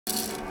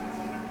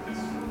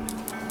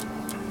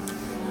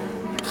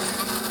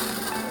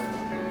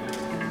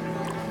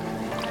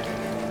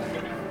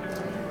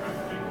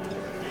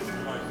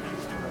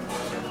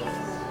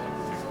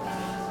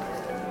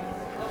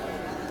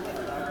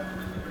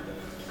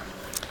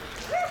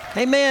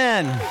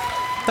Amen.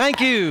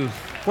 Thank you.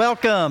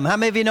 Welcome. How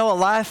many of you know a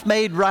life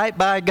made right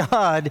by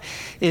God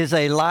is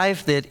a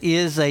life that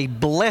is a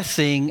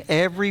blessing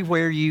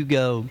everywhere you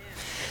go?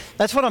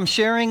 That's what I'm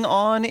sharing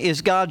on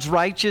is God's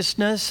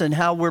righteousness and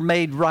how we're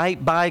made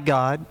right by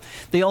God.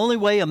 The only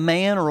way a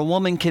man or a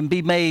woman can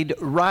be made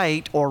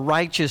right or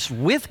righteous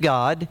with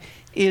God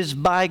is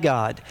by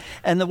God.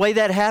 And the way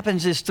that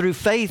happens is through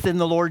faith in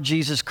the Lord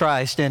Jesus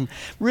Christ. And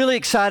really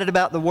excited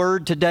about the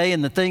Word today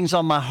and the things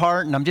on my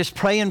heart. And I'm just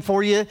praying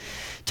for you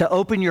to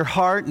open your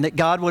heart and that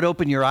God would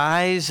open your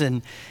eyes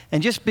and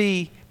just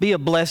be a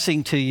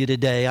blessing to you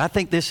today. I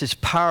think this is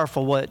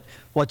powerful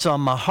what's on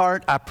my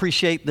heart. I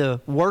appreciate the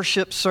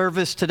worship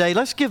service today.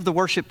 Let's give the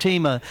worship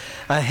team a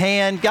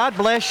hand. God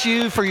bless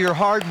you for your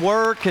hard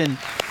work and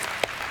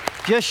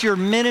just your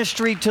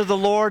ministry to the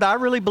Lord. I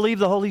really believe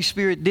the Holy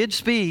Spirit did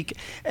speak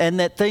and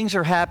that things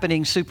are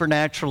happening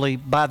supernaturally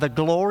by the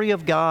glory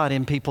of God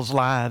in people's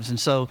lives. And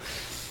so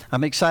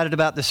I'm excited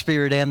about the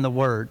Spirit and the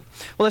Word.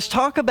 Well, let's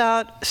talk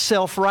about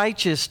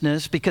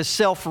self-righteousness because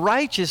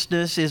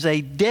self-righteousness is a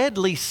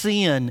deadly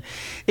sin.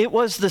 It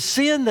was the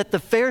sin that the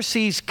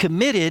Pharisees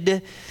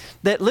committed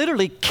that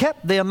literally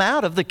kept them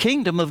out of the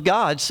kingdom of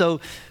God. So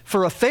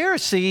for a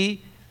Pharisee,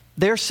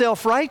 their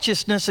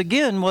self-righteousness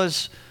again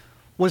was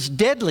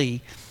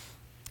deadly.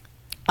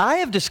 I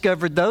have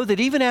discovered, though, that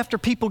even after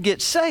people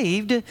get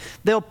saved,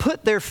 they'll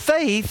put their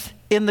faith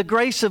in the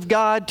grace of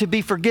God to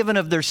be forgiven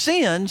of their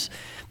sins,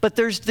 but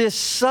there's this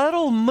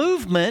subtle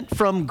movement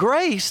from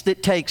grace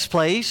that takes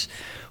place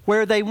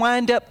where they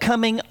wind up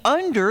coming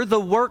under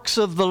the works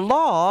of the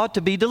law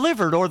to be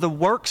delivered, or the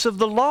works of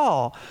the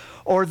law,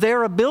 or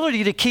their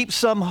ability to keep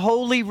some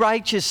holy,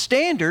 righteous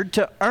standard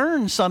to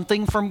earn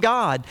something from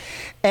God.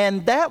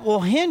 And that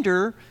will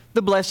hinder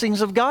the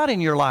blessings of God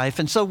in your life.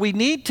 And so we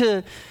need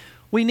to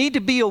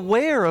be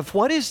aware of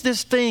what is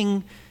this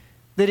thing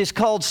that is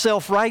called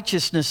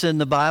self-righteousness in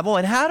the Bible,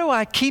 and how do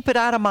I keep it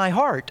out of my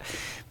heart?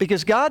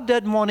 Because God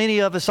doesn't want any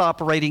of us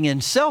operating in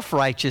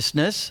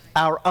self-righteousness,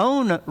 our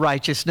own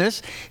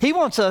righteousness. He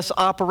wants us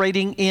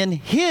operating in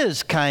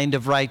His kind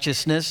of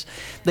righteousness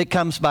that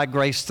comes by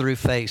grace through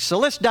faith. So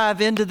let's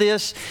dive into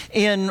this.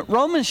 In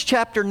Romans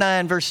chapter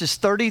 9, verses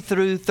 30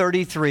 through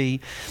 33,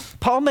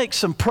 Paul makes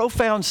some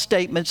profound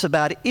statements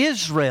about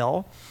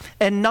Israel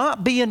and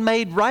not being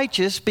made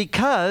righteous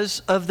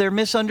because of their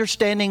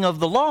misunderstanding of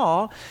the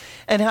law,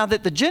 and how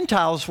that the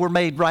Gentiles were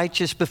made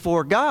righteous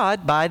before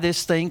God by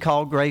this thing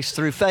called grace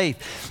through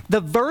faith.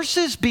 The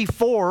verses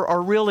before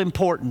are real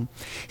important.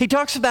 He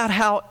talks about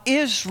how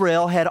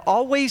Israel had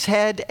always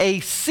had a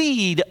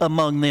seed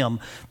among them,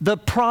 the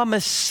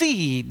promised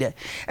seed.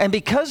 And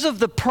because of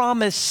the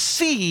promised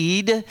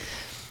seed,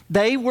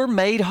 they were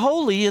made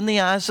holy in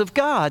the eyes of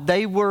God.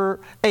 They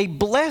were a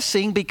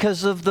blessing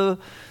because of the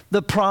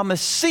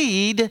promised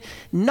seed,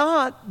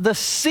 not the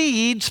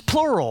seeds,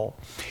 plural.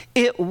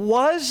 It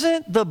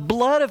wasn't the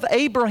blood of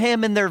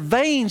Abraham in their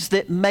veins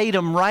that made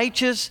them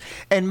righteous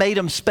and made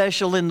them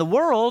special in the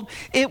world.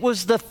 It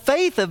was the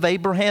faith of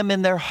Abraham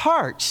in their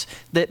hearts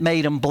that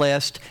made them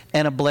blessed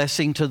and a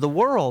blessing to the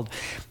world.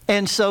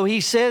 And so he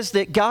says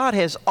that God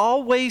has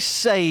always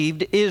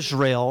saved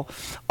Israel,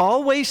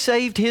 always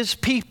saved His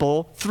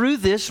people through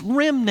this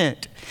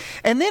remnant.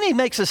 And then he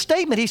makes a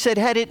statement. He said,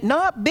 had it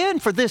not been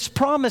for this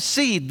promised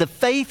seed, the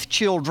faith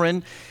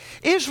children,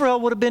 Israel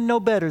would have been no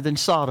better than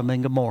Sodom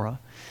and Gomorrah.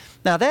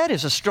 Now that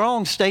is a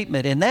strong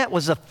statement, and that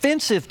was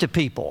offensive to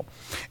people.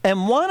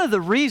 And one of the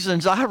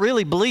reasons I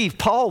really believe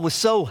Paul was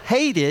so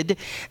hated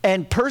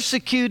and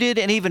persecuted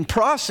and even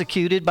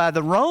prosecuted by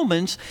the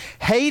Romans,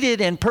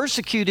 hated and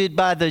persecuted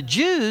by the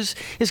Jews,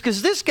 is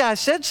because this guy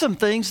said some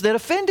things that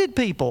offended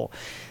people.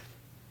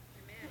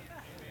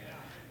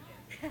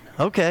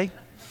 Okay.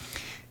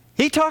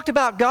 He talked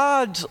about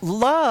God's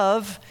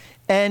love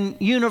and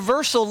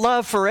universal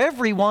love for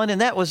everyone,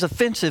 and that was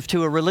offensive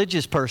to a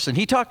religious person.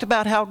 He talked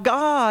about how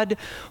God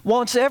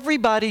wants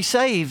everybody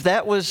saved.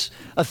 That was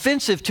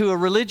offensive to a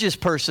religious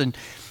person.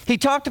 He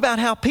talked about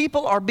how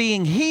people are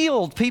being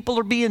healed, people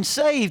are being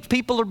saved,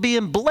 people are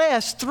being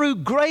blessed through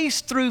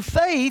grace, through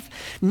faith,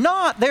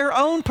 not their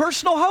own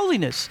personal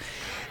holiness.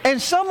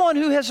 And someone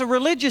who has a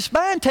religious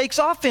mind takes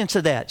offense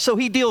of that, so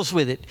he deals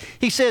with it.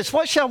 He says,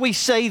 what shall we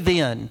say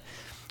then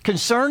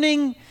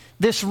concerning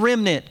this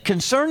remnant,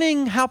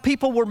 concerning how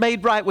people were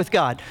made right with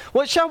God?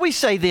 What shall we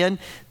say then?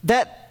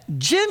 That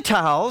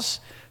Gentiles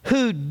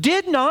who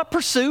did not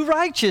pursue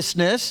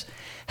righteousness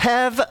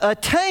have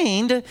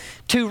attained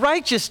to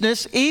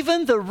righteousness,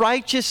 even the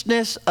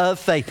righteousness of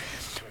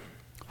faith.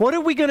 What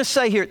are we going to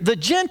say here? The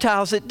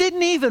Gentiles that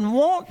didn't even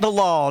want the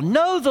law,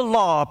 know the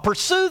law,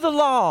 pursue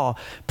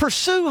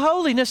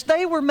holiness,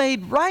 they were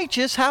made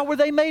righteous. How were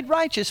they made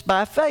righteous?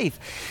 By faith.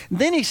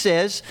 Then he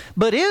says,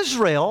 but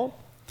Israel,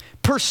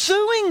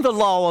 pursuing the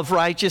law of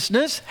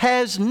righteousness,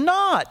 has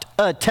not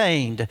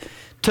attained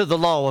to the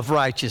law of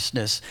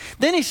righteousness.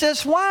 Then he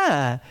says,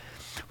 why?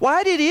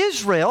 Why did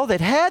Israel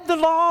that had the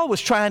law,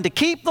 was trying to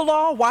keep the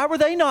law, why were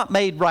they not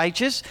made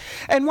righteous?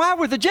 And why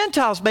were the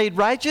Gentiles made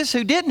righteous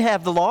who didn't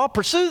have the law,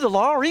 pursue the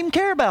law, or even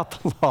care about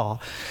the law?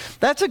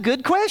 That's a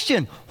good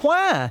question.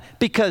 Why?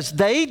 Because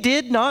they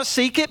did not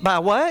seek it by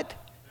what?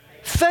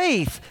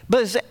 Faith,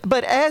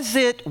 but as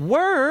it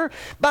were,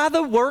 by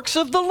the works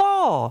of the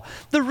law.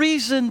 The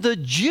reason the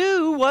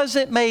Jew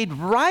wasn't made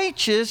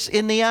righteous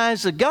in the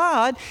eyes of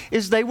God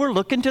is they were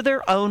looking to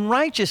their own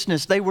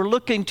righteousness. They were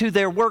looking to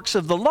their works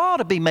of the law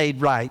to be made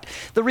right.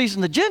 The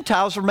reason the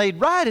Gentiles were made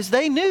right is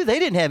they knew they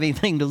didn't have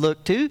anything to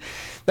look to.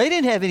 They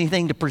didn't have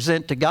anything to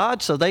present to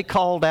God, so they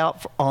called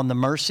out on the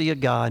mercy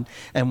of God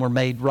and were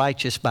made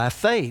righteous by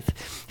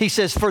faith. He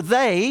says, for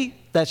they,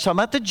 that's talking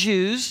about the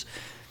Jews,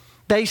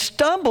 they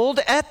stumbled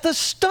at the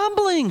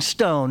stumbling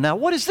stone. Now,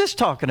 what is this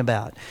talking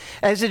about?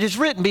 As it is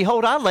written,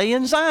 behold, I lay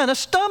in Zion a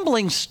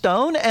stumbling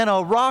stone and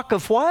a rock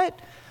of what?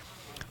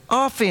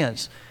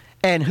 Offense.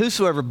 And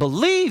whosoever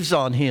believes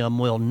on him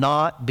will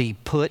not be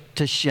put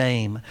to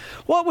shame.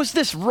 What was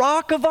this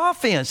rock of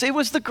offense? It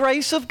was the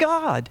grace of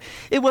God.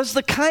 It was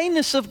the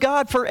kindness of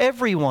God for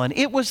everyone.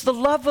 It was the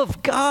love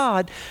of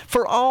God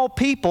for all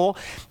people,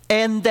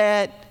 and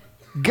that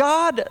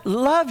God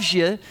loves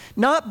you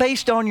not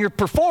based on your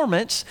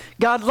performance.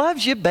 God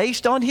loves you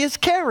based on His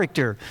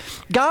character.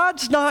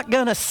 God's not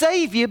going to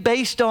save you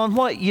based on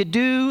what you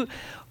do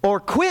or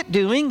quit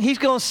doing. He's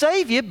going to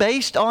save you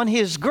based on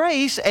His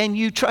grace and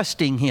you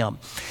trusting Him.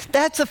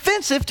 That's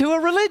offensive to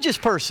a religious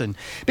person,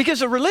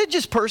 because a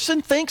religious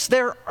person thinks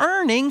they're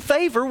earning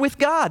favor with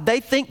God.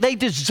 They think they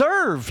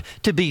deserve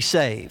to be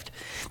saved.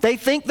 They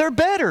think they're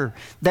better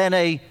than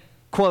a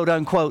quote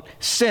unquote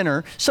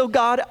sinner, so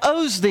God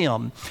owes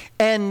them.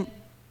 And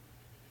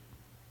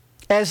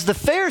as the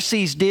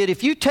Pharisees did,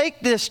 if you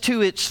take this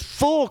to its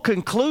full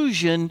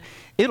conclusion,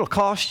 it'll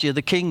cost you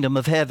the kingdom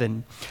of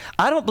heaven.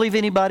 I don't believe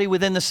anybody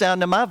within the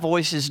sound of my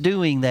voice is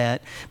doing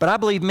that, but I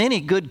believe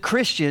many good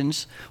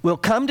Christians will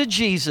come to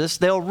Jesus.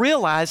 They'll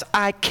realize,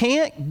 I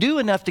can't do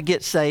enough to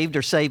get saved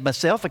or save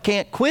myself. I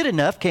can't quit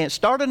enough, can't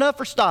start enough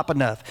or stop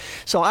enough.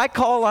 So I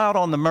call out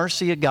on the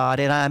mercy of God,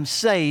 and I'm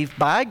saved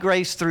by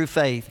grace through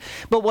faith.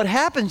 But what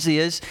happens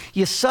is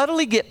you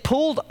subtly get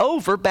pulled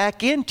over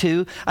back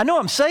into, I know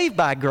I'm saved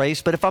by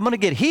grace, but if I'm going to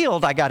get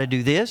healed, I got to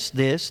do this,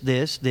 this,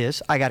 this,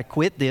 this. I got to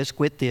quit this,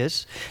 quit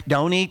this.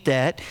 Don't eat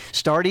that.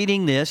 Start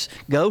eating this.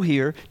 Go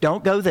here.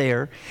 Don't go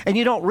there. And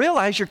you don't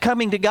realize you're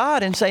coming to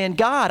God and saying,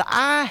 God,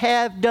 I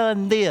have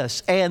done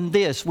this and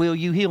this. Will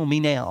you heal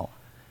me now?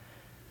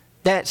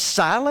 That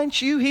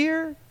silence you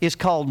hear is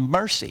called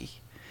mercy.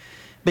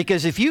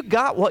 Because if you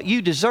got what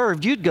you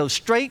deserved, you'd go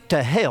straight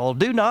to hell,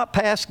 do not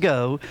pass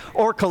go,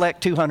 or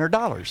collect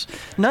 $200.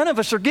 None of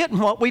us are getting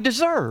what we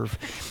deserve.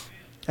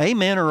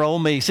 Amen or oh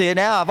me. See,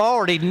 now I've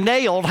already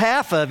nailed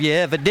half of you,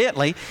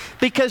 evidently,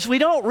 because we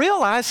don't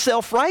realize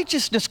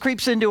self-righteousness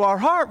creeps into our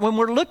heart when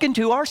we're looking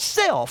to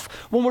ourself,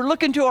 when we're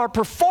looking to our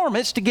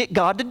performance to get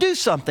God to do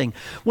something.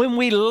 When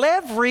we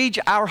leverage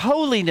our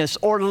holiness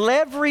or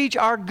leverage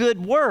our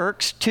good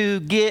works to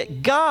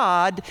get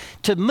God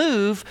to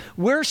move,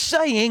 we're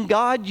saying,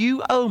 God,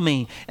 you owe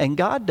me. And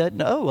God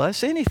doesn't owe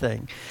us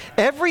anything.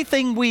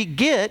 Everything we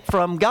get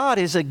from God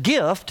is a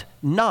gift,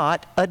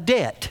 not a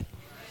debt.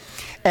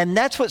 And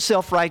that's what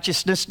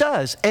self-righteousness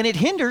does. And it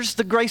hinders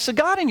the grace of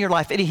God in your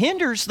life. It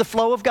hinders the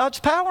flow of God's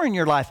power in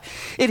your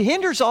life. It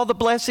hinders all the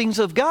blessings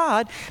of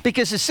God,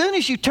 because as soon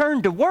as you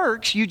turn to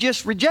works, you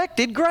just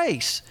rejected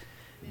grace.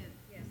 Amen.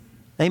 Yes.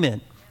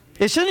 Amen.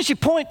 As soon as you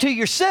point to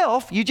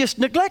yourself, you just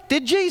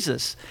neglected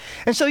Jesus.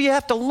 And so you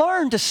have to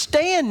learn to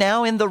stand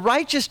now in the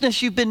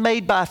righteousness you've been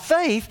made by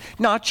faith,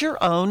 not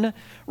your own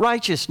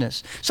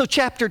righteousness. So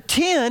chapter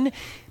 10,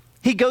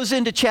 he goes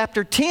into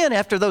chapter 10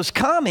 after those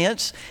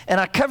comments, and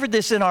I covered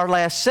this in our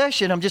last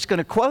session. I'm just going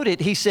to quote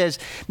it. He says,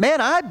 man,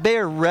 I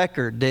bear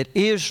record that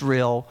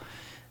Israel,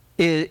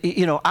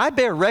 I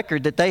bear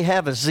record that they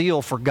have a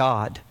zeal for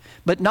God,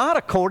 but not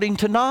according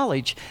to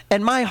knowledge.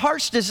 And my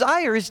heart's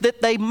desire is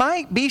that they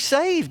might be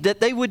saved, that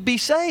they would be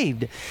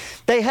saved.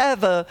 They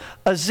have a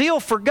zeal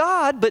for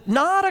God, but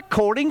not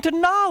according to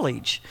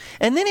knowledge.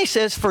 And then he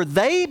says, for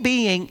they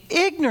being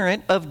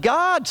ignorant of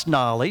God's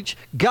knowledge,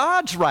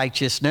 God's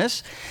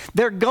righteousness,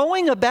 they're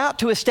going about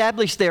to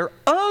establish their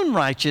own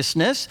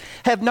righteousness,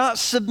 have not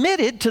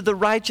submitted to the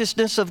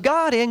righteousness of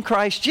God in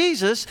Christ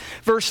Jesus.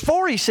 Verse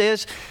 4, he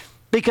says,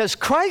 because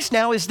Christ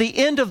now is the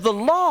end of the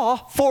law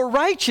for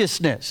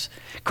righteousness.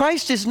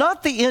 Christ is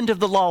not the end of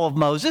the law of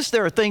Moses.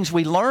 There are things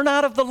we learn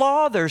out of the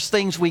law. There's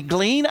things we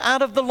glean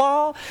out of the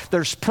law.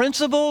 There's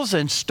principles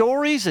and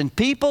stories and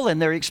people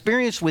and their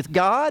experience with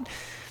God.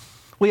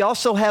 We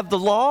also have the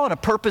law and a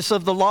purpose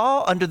of the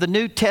law under the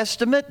New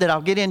Testament that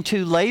I'll get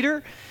into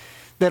later,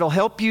 that'll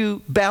help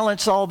you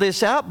balance all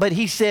this out. But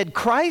he said,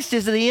 Christ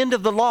is the end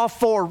of the law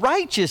for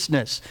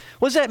righteousness.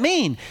 What does that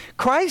mean?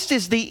 Christ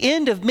is the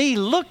end of me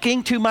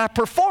looking to my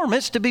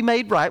performance to be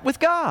made right with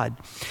God.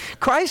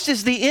 Christ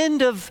is the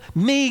end of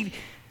me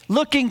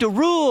looking to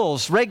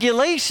rules,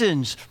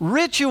 regulations,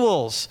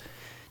 rituals,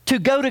 to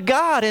go to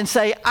God and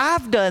say,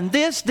 I've done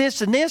this,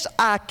 this, and this.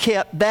 I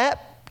kept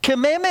that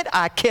commandment.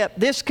 I kept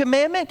this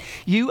commandment.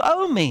 You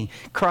owe me.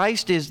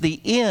 Christ is the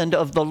end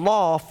of the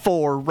law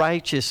for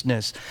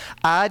righteousness.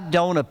 I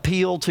don't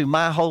appeal to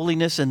my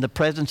holiness in the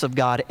presence of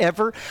God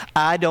ever.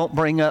 I don't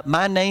bring up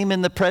my name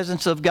in the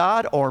presence of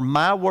God or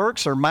my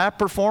works or my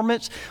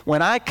performance.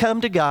 When I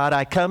come to God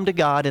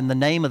in the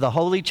name of the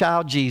Holy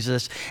Child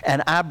Jesus,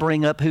 and I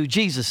bring up who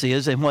Jesus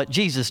is and what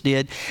Jesus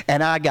did.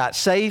 And I got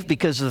saved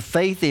because of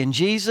faith in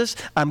Jesus.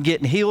 I'm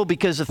getting healed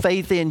because of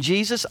faith in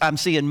Jesus. I'm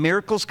seeing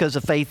miracles because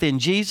of faith in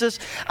Jesus.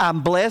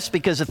 I'm blessed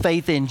because of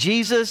faith in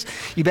Jesus.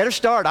 You better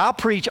start. I'll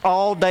preach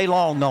all day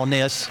long on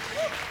this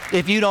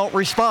if you don't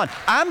respond.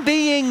 I'm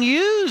being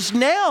used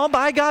now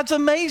by God's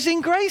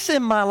amazing grace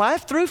in my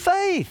life through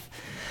faith.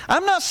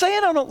 I'm not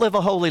saying I don't live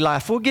a holy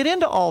life. We'll get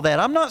into all that.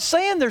 I'm not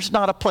saying there's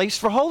not a place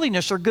for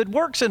holiness or good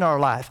works in our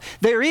life.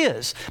 There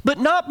is, but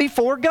not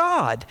before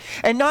God.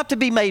 And not to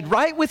be made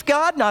right with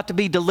God, not to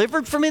be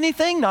delivered from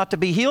anything, not to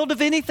be healed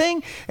of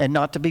anything, and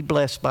not to be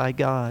blessed by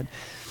God.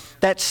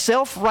 That's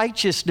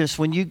self-righteousness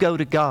when you go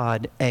to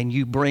God and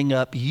you bring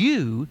up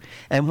you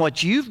and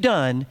what you've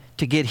done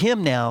to get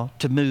Him now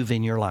to move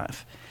in your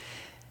life.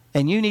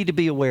 And you need to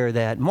be aware of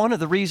that. And one of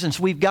the reasons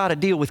we've got to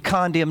deal with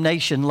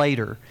condemnation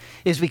later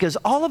is because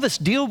all of us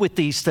deal with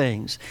these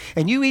things.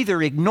 And you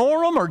either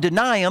ignore them or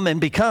deny them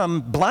and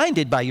become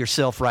blinded by your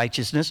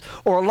self-righteousness,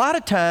 or a lot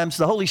of times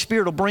the Holy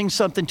Spirit will bring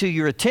something to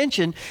your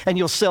attention and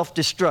you'll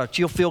self-destruct.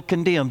 You'll feel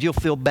condemned. You'll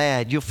feel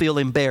bad. You'll feel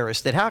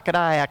embarrassed that how could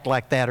I act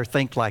like that or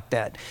think like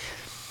that?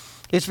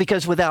 It's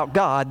because without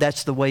God,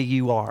 that's the way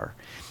you are.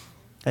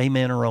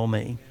 Amen or oh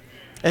me.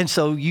 And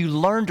so you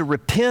learn to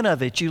repent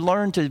of it. You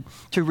learn to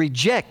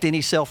reject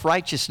any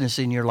self-righteousness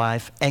in your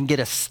life and get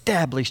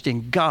established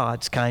in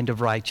God's kind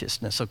of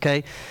righteousness,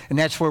 okay? And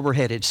that's where we're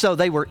headed. So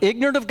they were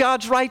ignorant of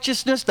God's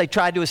righteousness. They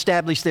tried to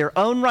establish their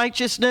own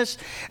righteousness,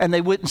 and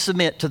they wouldn't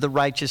submit to the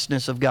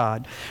righteousness of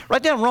God.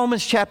 Write down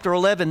Romans chapter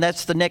 11.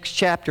 That's the next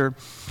chapter.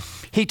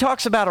 He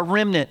talks about a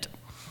remnant,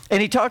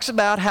 and he talks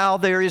about how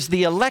there is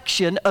the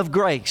election of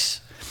grace.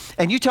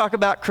 And you talk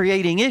about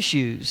creating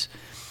issues.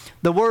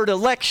 The word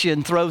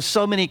election throws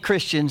so many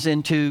Christians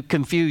into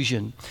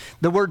confusion.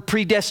 The word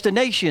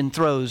predestination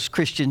throws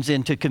Christians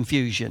into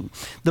confusion.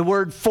 The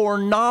word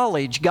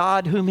foreknowledge,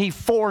 God whom He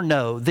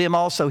foreknow, them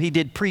also He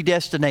did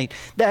predestinate.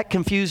 That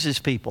confuses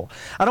people.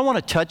 I don't want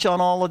to touch on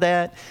all of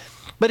that,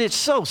 but it's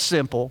so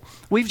simple.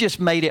 We've just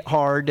made it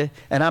hard,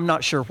 and I'm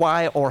not sure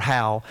why or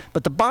how.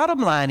 But the bottom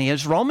line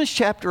is Romans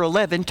chapter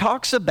 11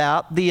 talks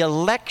about the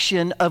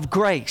election of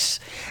grace,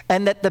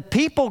 and that the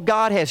people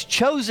God has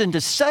chosen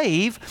to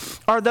save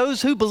are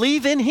those who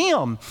believe in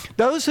Him,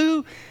 those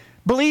who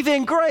believe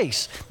in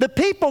grace. The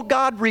people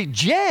God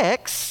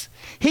rejects,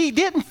 He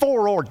didn't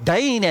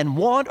foreordain and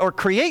want or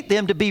create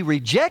them to be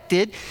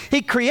rejected.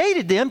 He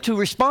created them to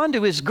respond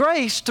to His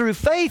grace through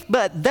faith,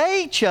 but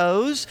they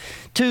chose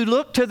to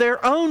look to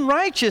their own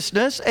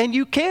righteousness, and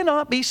you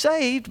cannot be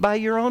saved by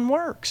your own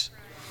works.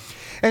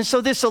 And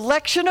so this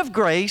election of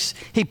grace,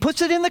 he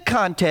puts it in the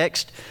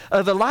context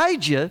of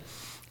Elijah,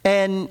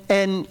 and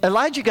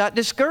Elijah got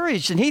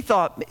discouraged, and he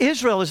thought,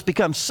 Israel has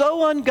become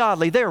so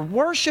ungodly. They're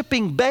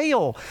worshiping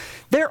Baal.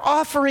 They're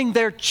offering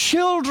their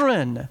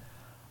children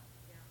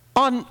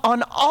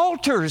on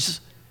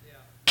altars,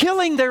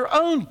 killing their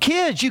own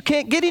kids. You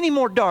can't get any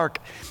more dark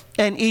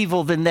and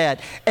evil than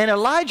that. And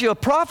Elijah, a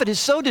prophet, is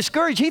so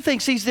discouraged, he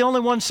thinks he's the only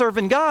one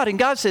serving God. And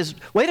God says,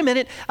 wait a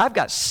minute, I've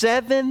got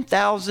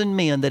 7,000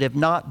 men that have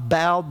not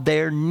bowed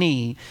their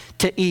knee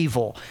to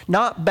evil,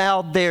 not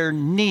bowed their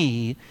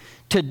knee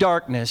to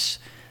darkness,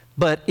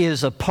 but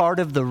is a part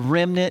of the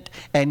remnant.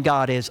 And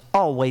God has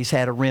always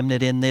had a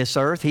remnant in this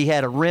earth. He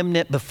had a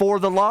remnant before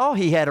the law.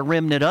 He had a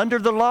remnant under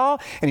the law.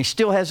 And He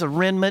still has a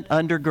remnant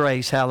under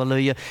grace.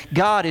 Hallelujah.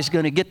 God is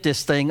going to get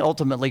this thing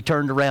ultimately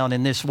turned around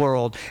in this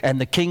world. And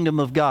the kingdom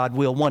of God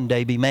will one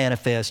day be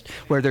manifest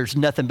where there's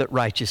nothing but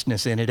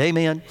righteousness in it.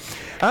 Amen.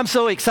 I'm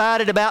so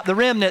excited about the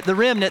remnant, the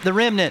remnant, the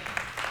remnant.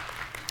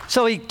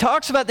 So he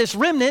talks about this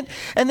remnant.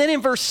 And then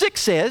in verse 6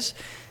 says,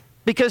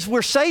 because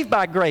we're saved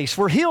by grace,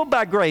 we're healed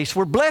by grace,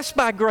 we're blessed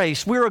by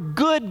grace, we're a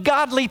good,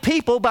 godly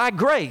people by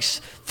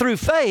grace through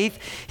faith.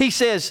 He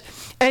says,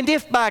 and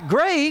if by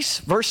grace,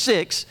 verse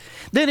 6,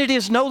 then it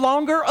is no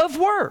longer of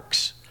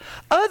works.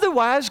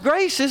 Otherwise,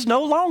 grace is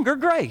no longer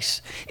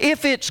grace.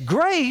 If it's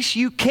grace,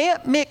 you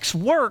can't mix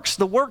works,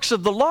 the works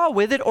of the law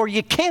with it, or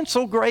you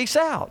cancel grace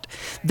out.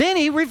 Then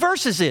he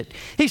reverses it.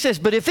 He says,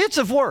 but if it's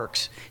of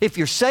works, if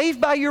you're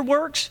saved by your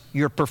works,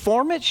 your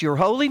performance, your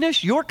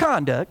holiness, your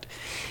conduct,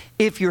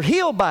 if you're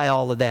healed by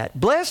all of that,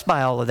 blessed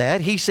by all of that,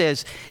 he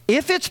says,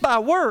 if it's by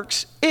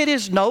works, it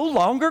is no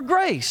longer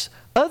grace.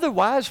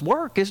 Otherwise,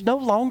 work is no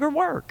longer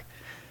work.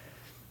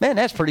 Man,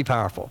 that's pretty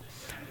powerful.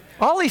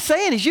 All he's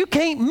saying is you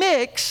can't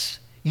mix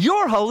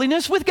your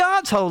holiness with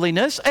God's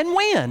holiness and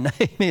win.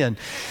 Amen.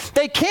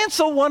 They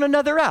cancel one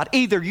another out.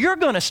 Either you're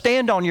going to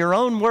stand on your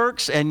own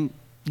works and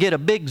get a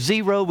big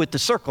zero with the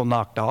circle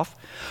knocked off,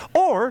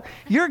 or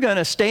you're going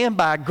to stand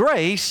by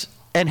grace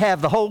and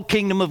have the whole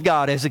kingdom of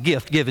God as a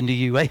gift given to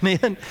you.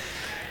 Amen.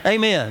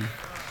 Amen.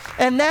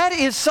 And that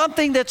is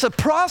something that's a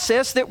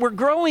process that we're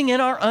growing in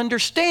our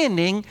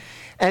understanding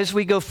as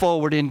we go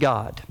forward in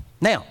God.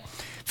 Now,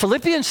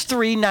 Philippians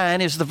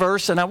 3:9 is the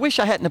verse, and I wish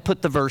I hadn't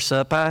put the verse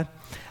up. I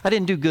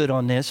didn't do good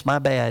on this, my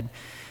bad.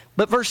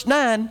 But verse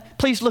 9,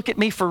 please look at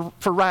me for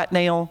right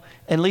now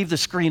and leave the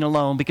screen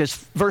alone, because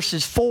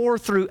verses 4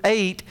 through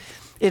 8,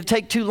 it'd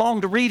take too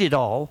long to read it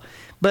all.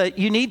 But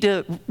you need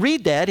to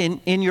read that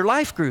in your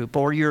life group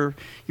or your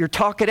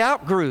talk it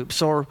out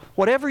groups or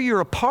whatever you're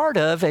a part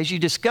of as you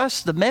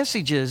discuss the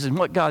messages and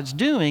what God's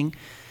doing.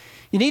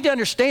 You need to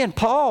understand,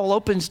 Paul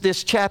opens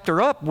this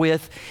chapter up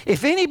with,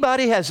 if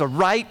anybody has a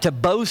right to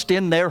boast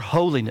in their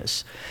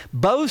holiness,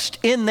 boast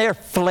in their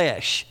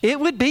flesh, it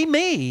would be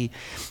me.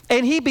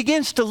 And he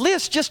begins to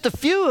list just a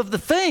few of the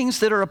things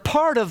that are a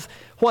part of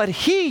what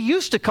he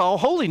used to call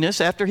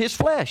holiness after his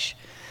flesh.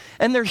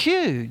 And they're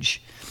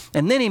huge.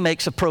 And then he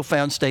makes a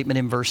profound statement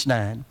in verse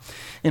 9.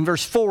 In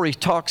verse 4, he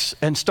talks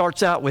and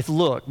starts out with,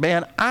 look,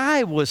 man,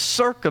 I was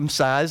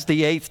circumcised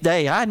the 8th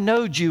day. I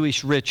know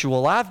Jewish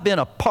ritual. I've been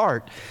a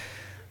part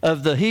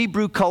of the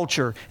Hebrew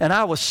culture, and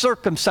I was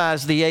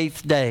circumcised the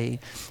 8th day.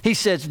 He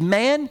says,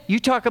 man, you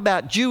talk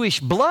about Jewish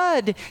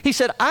blood. He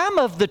said, I'm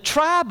of the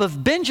tribe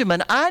of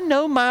Benjamin. I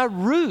know my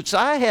roots.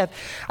 I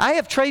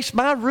have traced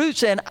my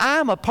roots, and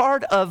I'm a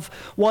part of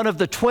one of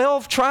the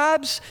 12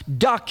 tribes.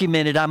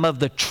 Documented, I'm of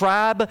the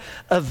tribe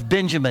of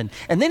Benjamin.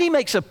 And then he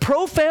makes a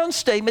profound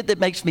statement that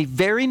makes me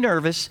very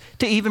nervous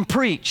to even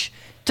preach,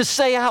 to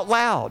say out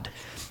loud.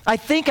 I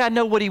think I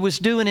know what he was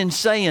doing and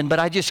saying, but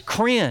I just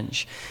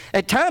cringe.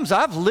 At times,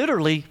 I've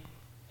literally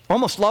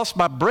almost lost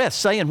my breath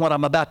saying what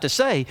I'm about to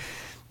say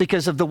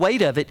because of the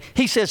weight of it.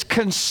 He says,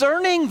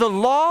 concerning the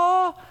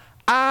law,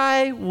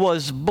 I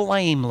was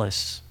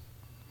blameless.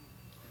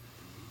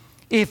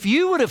 If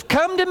you would have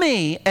come to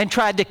me and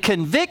tried to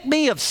convict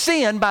me of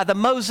sin by the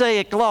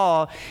Mosaic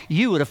law,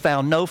 you would have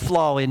found no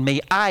flaw in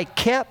me. I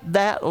kept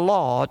that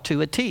law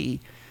to a T.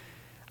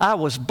 I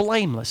was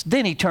blameless.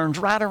 Then he turns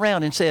right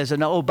around and says,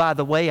 and oh, by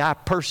the way, I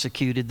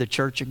persecuted the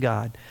church of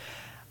God.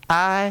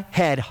 I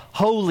had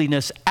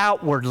holiness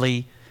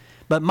outwardly,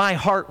 but my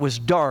heart was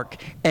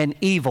dark and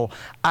evil.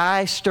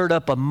 I stirred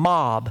up a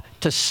mob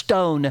to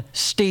stone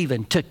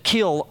Stephen, to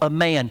kill a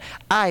man.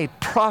 I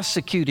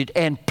prosecuted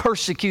and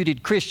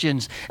persecuted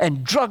Christians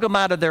and drug them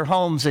out of their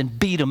homes and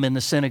beat them in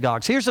the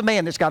synagogues. Here's a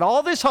man that's got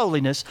all this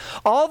holiness,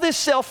 all this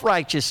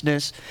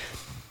self-righteousness,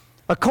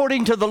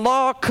 according to the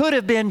law, could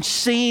have been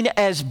seen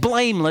as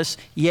blameless,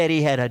 yet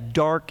he had a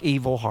dark,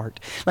 evil heart.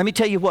 Let me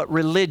tell you what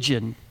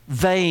religion,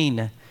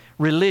 vain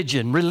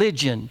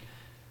religion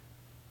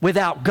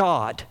without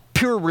God.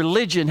 Pure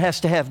religion has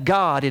to have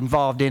God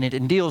involved in it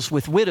and deals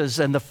with widows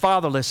and the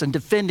fatherless and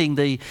defending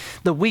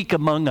the weak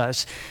among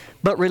us.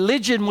 But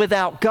religion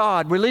without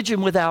God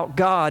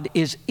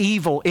is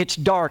evil. It's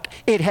dark.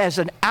 It has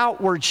an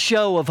outward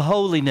show of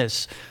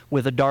holiness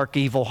with a dark,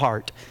 evil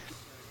heart.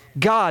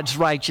 God's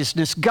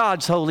righteousness,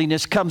 God's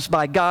holiness comes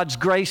by God's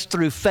grace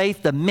through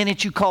faith the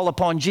minute you call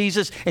upon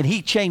Jesus, and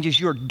He changes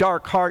your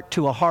dark heart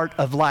to a heart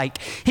of light.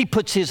 He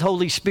puts His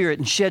Holy Spirit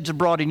and sheds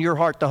abroad in your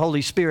heart the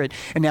Holy Spirit,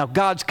 and now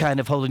God's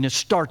kind of holiness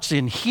starts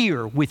in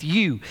here with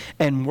you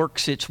and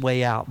works its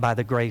way out by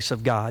the grace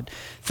of God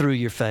through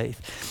your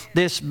faith.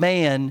 This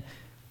man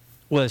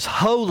was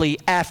holy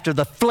after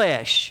the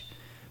flesh,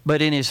 but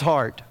in his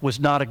heart was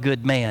not a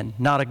good man,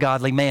 not a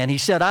godly man. He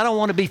said, I don't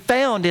want to be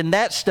found in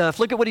that stuff.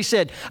 Look at what he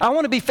said. I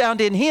want to be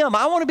found in Him.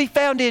 I want to be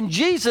found in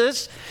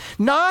Jesus,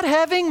 not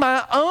having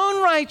my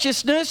own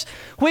righteousness,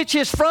 which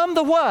is from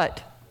the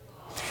what?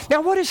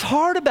 Now, what is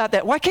hard about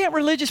that? Why can't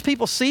religious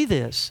people see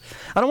this?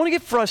 I don't want to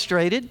get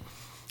frustrated.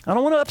 I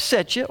don't want to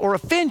upset you or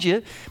offend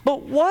you,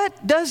 but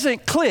what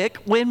doesn't click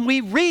when we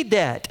read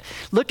that?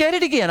 Look at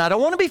it again. I don't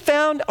want to be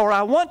found, or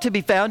I want to be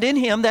found in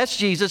Him, that's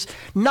Jesus,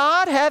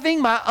 not having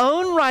my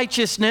own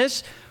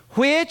righteousness,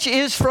 which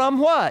is from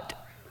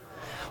what?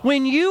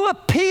 When you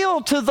appeal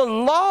to the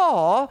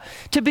law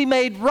to be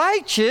made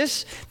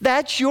righteous,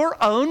 that's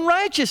your own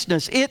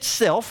righteousness. It's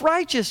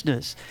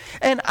self-righteousness.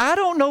 And I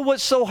don't know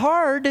what's so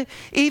hard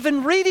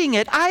even reading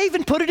it. I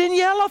even put it in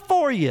yellow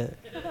for you.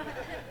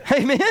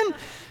 Amen?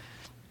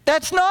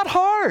 That's not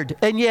hard.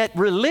 And yet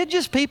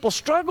religious people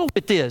struggle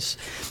with this.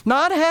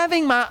 Not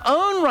having my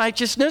own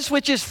righteousness,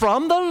 which is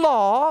from the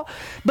law,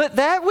 but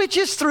that which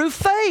is through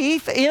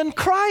faith in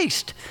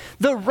Christ.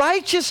 The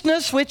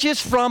righteousness which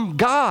is from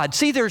God.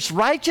 See, there's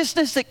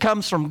righteousness that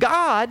comes from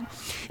God.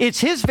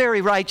 It's His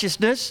very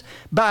righteousness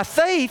by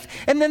faith.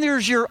 And then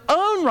there's your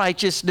own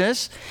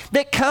righteousness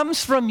that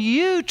comes from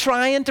you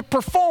trying to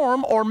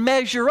perform or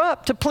measure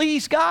up to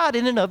please God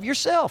in and of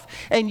yourself.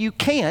 And you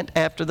can't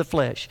after the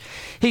flesh.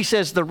 He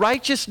says, the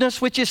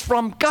righteousness which is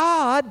from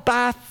God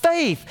by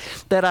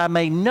faith, that I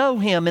may know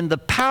Him in the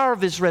power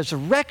of His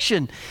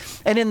resurrection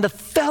and in the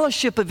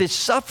fellowship of His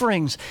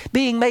sufferings,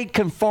 being made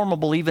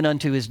conformable even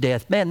unto His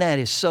death. Man, that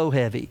is so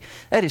heavy.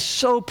 That is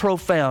so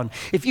profound.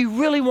 If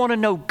you really want to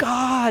know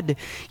God,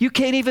 you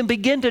can't even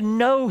begin to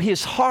know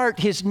His heart,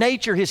 His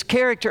nature, His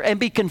character,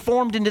 and be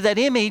conformed into that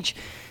image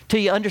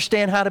till you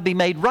understand how to be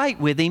made right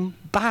with Him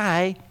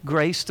by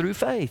grace through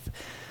faith.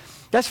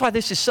 That's why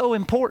this is so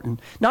important.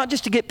 Not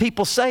just to get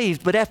people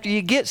saved, but after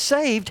you get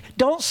saved,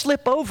 don't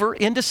slip over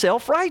into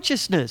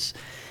self-righteousness.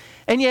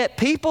 And yet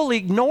people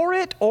ignore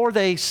it or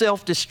they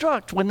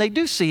self-destruct when they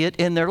do see it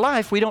in their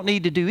life. We don't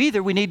need to do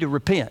either. We need to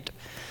repent.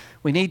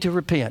 We need to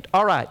repent.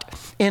 All right.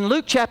 In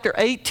Luke chapter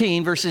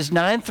 18, verses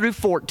 9 through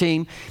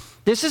 14,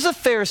 this is a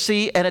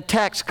Pharisee and a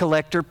tax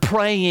collector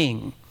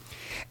praying.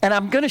 And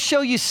I'm going to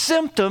show you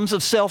symptoms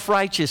of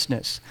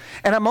self-righteousness.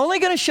 And I'm only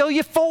going to show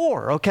you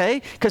 4,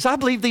 okay? Because I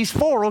believe these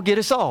 4 will get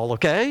us all,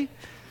 okay?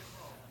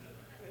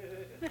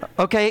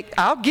 Okay,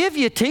 I'll give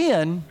you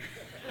 10.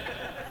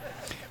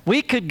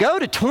 We could go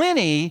to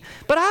 20,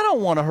 but I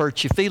don't want to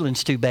hurt your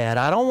feelings too bad.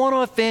 I don't want to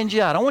offend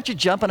you. I don't want you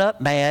jumping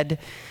up mad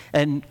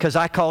and because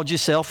I called you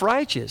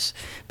self-righteous.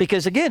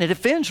 Because again, it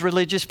offends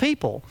religious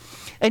people.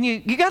 And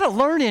you got to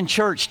learn in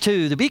church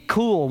too to be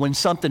cool when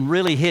something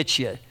really hits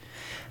you.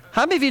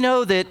 How many of you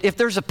know that if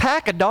there's a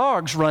pack of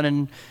dogs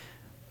running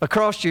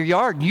across your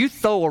yard and you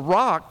throw a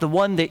rock, the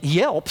one that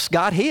yelps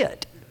got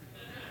hit?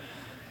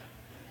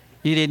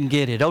 You didn't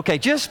get it. Okay,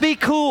 just be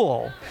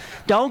cool.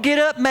 Don't get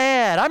up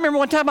mad. I remember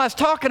one time I was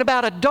talking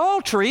about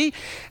adultery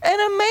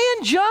and a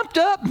man jumped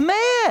up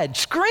mad,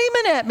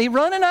 screaming at me,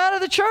 running out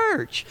of the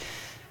church.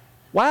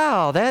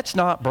 Wow, that's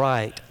not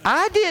bright.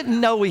 I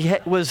didn't know he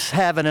was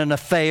having an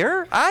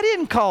affair. I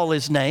didn't call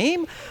his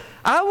name.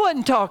 I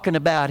wasn't talking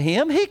about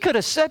him. He could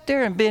have sat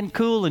there and been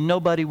cool and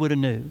nobody would have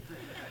knew.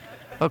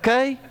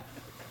 Okay?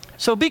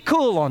 So be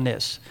cool on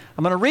this.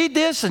 I'm going to read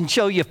this and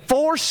show you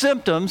 4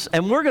 symptoms,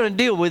 and we're going to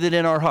deal with it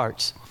in our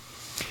hearts.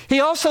 He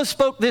also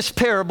spoke this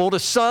parable to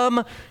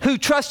some who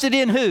trusted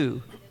in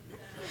who?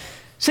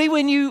 See,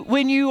 when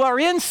you are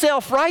in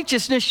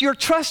self-righteousness, you're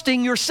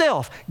trusting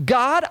yourself.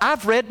 God,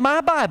 I've read my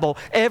Bible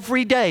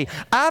every day.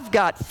 I've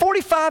got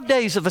 45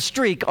 days of a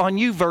streak on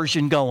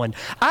YouVersion going.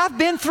 I've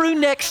been through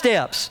next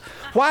steps.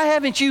 Why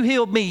haven't you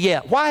healed me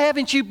yet? Why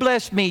haven't you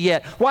blessed me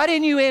yet? Why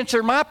didn't you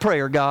answer my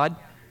prayer, God?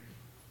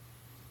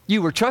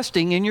 You were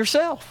trusting in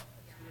yourself.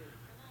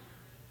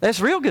 That's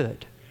real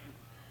good.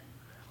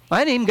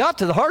 I ain't even got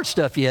to the hard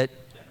stuff yet.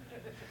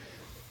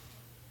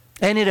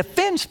 And it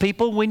offends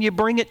people when you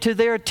bring it to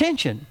their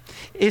attention,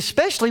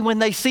 especially when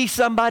they see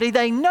somebody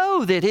they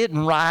know that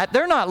isn't right.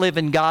 They're not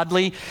living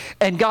godly,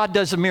 and God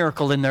does a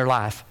miracle in their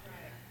life.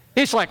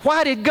 It's like,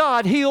 why did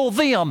God heal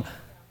them?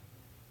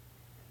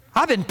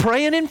 I've been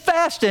praying and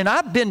fasting.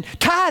 I've been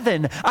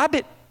tithing.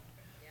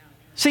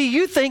 See,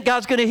 you think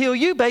God's going to heal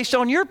you based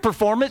on your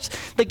performance.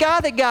 The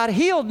guy that got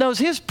healed knows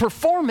his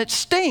performance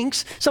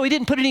stinks, so he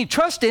didn't put any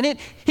trust in it.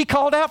 He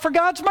called out for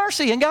God's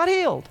mercy and got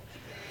healed.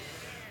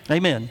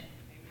 Amen.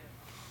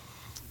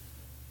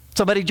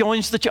 Somebody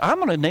joins the church. I'm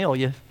going to nail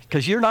you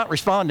because you're not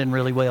responding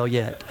really well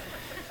yet.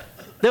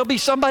 There'll be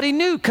somebody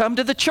new come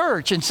to the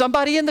church, and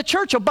somebody in the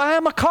church will buy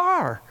them a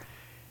car.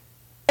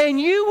 And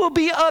you will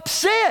be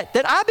upset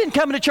that I've been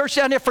coming to church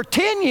down there for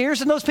 10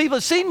 years, and those people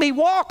have seen me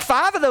walk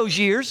 5 of those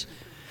years.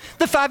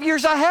 The 5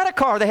 years I had a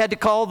car, they had to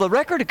call the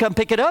wrecker to come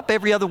pick it up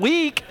every other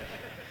week.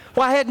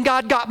 Why hadn't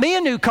God got me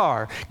a new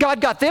car?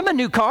 God got them a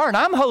new car, and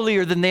I'm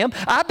holier than them.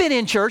 I've been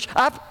in church.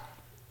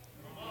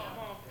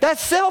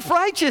 That's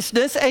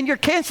self-righteousness, and you're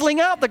canceling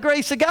out the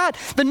grace of God.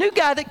 The new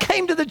guy that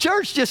came to the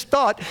church just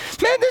thought,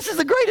 man, this is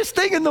the greatest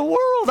thing in the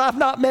world. I've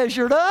not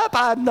measured up.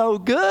 I'm no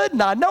good,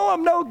 and I know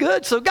I'm no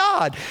good. So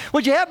God,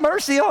 would you have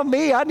mercy on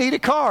me? I need a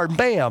car. And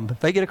bam,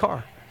 they get a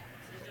car.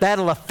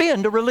 That'll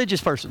offend a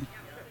religious person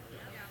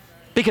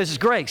because it's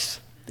grace.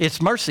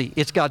 It's mercy.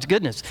 It's God's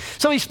goodness.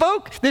 So he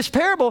spoke this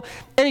parable,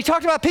 and he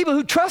talked about people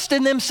who trust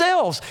in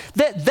themselves,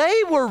 that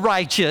they were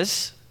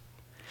righteous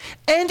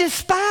and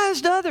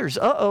despised others.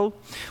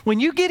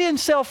 When you get in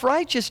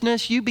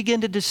self-righteousness, you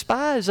begin to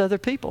despise other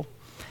people.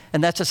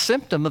 And that's a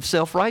symptom of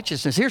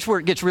self-righteousness. Here's where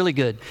it gets really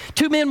good.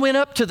 2 men went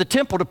up to the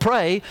temple to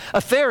pray, a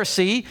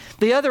Pharisee,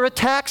 the other a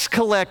tax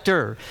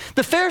collector.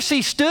 The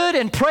Pharisee stood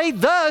and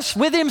prayed thus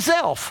with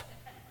himself.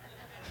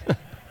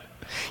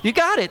 You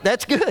got it.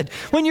 That's good.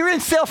 When you're in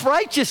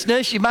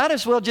self-righteousness, you might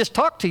as well just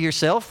talk to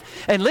yourself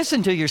and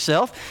listen to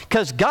yourself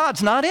because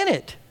God's not in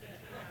it.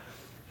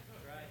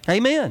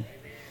 Amen.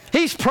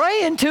 He's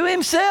praying to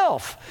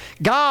himself.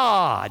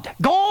 God,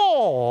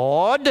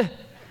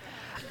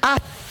 I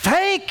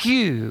thank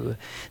you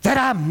that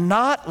I'm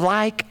not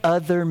like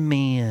other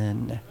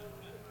men.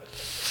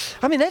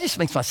 I mean, that just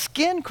makes my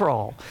skin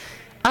crawl.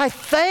 I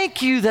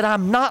thank you that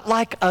I'm not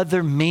like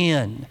other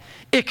men.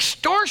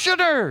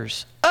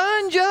 Extortioners,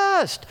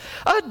 unjust,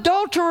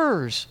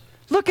 adulterers.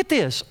 Look at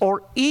this.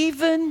 Or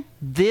even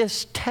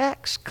this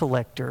tax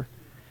collector.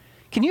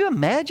 Can you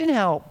imagine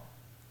how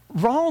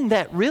wrong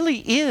that really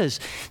is?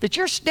 That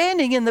you're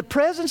standing in the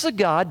presence of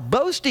God,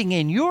 boasting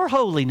in your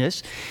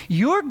holiness,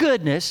 your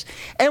goodness,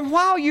 and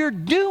while you're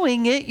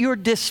doing it, you're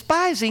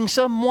despising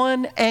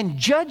someone and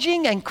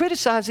judging and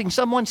criticizing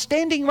someone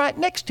standing right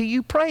next to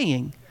you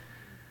praying.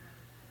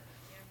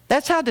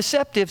 That's how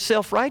deceptive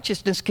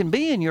self-righteousness can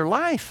be in your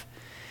life.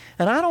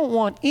 And I don't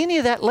want any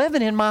of that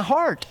leaven in my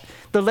heart,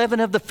 the leaven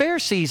of the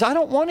Pharisees. I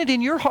don't want it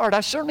in your heart.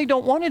 I certainly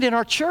don't want it in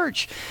our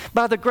church.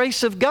 By the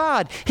grace of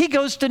God, he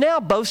goes to now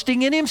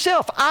boasting in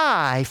himself.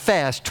 I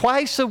fast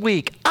twice a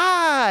week.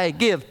 I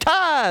give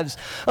tithes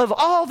of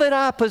all that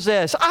I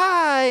possess.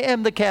 I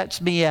am the cat's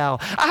meow.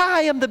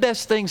 I am the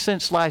best thing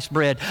since sliced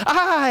bread.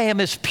 I am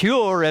as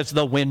pure as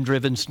the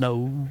wind-driven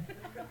snow.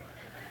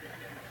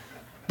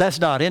 That's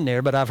not in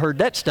there, but I've heard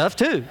that stuff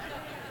too.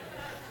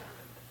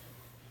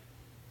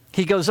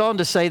 He goes on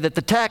to say that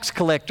the tax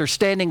collector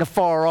standing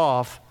afar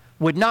off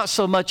would not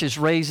so much as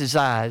raise his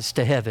eyes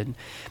to heaven,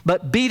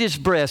 but beat his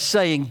breast,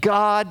 saying,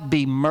 God,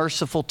 be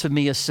merciful to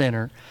me, a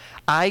sinner.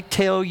 I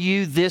tell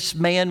you, this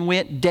man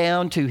went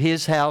down to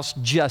his house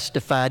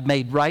justified,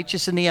 made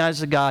righteous in the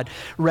eyes of God,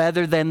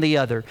 rather than the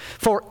other.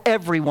 For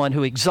everyone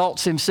who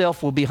exalts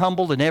himself will be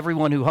humbled, and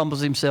everyone who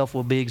humbles himself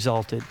will be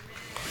exalted.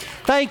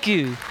 Thank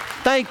you.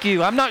 Thank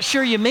you. I'm not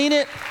sure you mean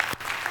it,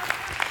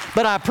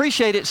 but I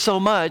appreciate it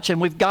so much,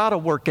 and we've got to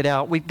work it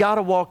out. We've got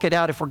to walk it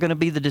out if we're going to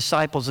be the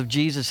disciples of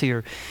Jesus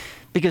here,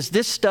 because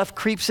this stuff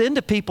creeps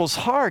into people's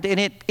heart, and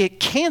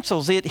it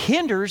cancels, it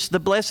hinders the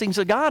blessings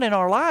of God in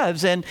our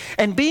lives and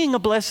being a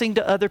blessing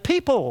to other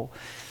people.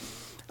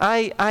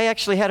 I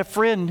actually had a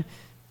friend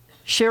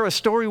share a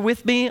story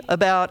with me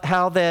about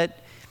how that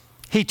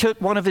he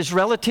took one of his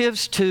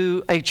relatives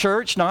to a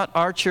church, not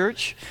our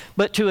church,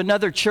 but to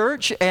another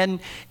church, and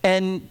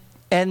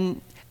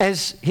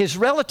as his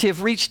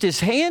relative reached his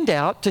hand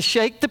out to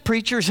shake the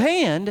preacher's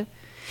hand,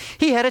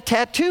 he had a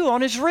tattoo on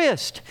his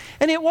wrist.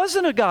 And it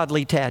wasn't a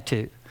godly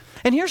tattoo.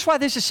 And here's why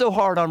this is so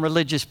hard on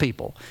religious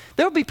people.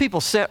 There'll be people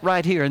set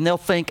right here and they'll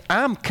think,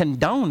 I'm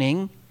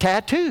condoning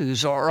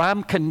tattoos, or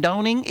I'm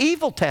condoning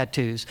evil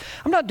tattoos.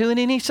 I'm not doing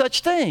any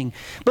such thing.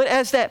 But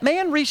as that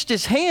man reached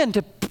his hand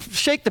to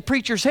shake the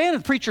preacher's hand,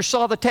 and the preacher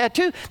saw the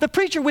tattoo, the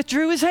preacher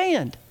withdrew his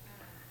hand.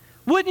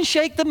 Wouldn't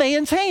shake the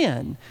man's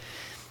hand.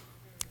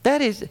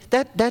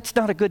 That's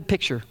not a good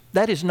picture.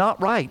 That is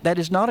not right. That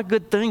is not a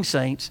good thing,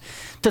 saints.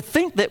 To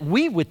think that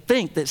we would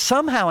think that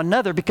somehow or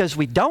another, because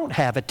we don't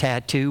have a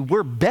tattoo,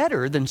 we're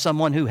better than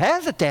someone who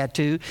has a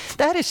tattoo,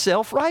 that is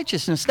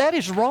self-righteousness. That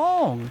is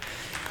wrong.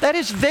 That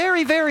is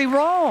very, very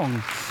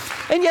wrong.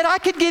 And yet I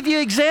could give you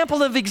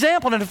example of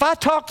example, and if I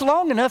talked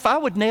long enough, I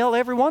would nail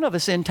every one of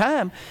us in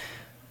time.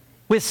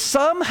 With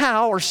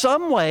somehow or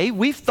some way,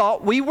 we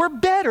thought we were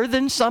better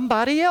than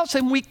somebody else,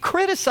 and we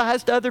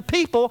criticized other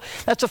people.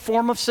 That's a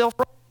form of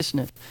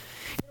self-righteousness.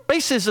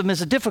 Racism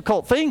is a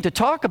difficult thing to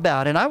talk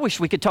about, and I wish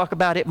we could talk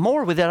about it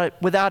more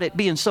without it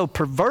being so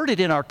perverted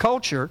in our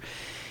culture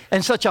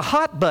and such a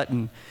hot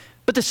button.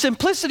 But the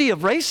simplicity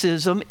of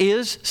racism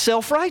is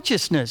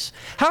self-righteousness.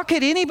 How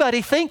could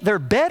anybody think they're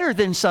better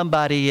than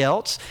somebody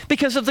else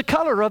because of the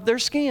color of their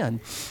skin?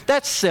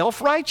 That's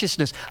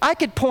self-righteousness. I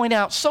could point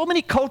out so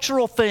many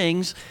cultural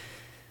things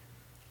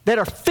that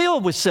are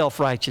filled with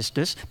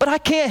self-righteousness, but I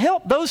can't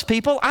help those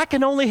people. I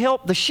can only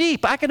help the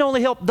sheep. I can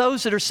only help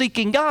those that are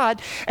seeking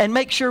God and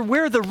make sure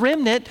we're the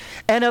remnant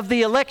and of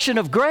the election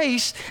of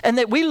grace, and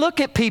that we look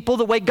at people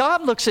the way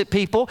God looks at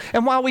people.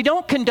 And while we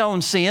don't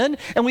condone sin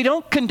and we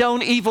don't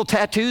condone evil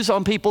tattoos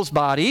on people's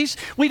bodies,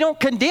 we don't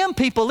condemn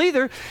people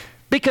either,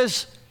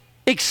 because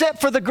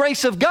except for the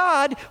grace of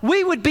God,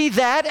 we would be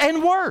that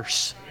and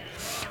worse.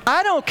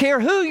 I don't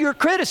care who you're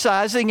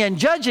criticizing and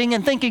judging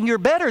and thinking you're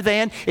better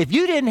than. If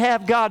you didn't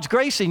have God's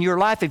grace in your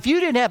life, if you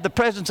didn't have the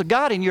presence of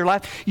God in your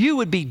life, you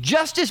would be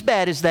just as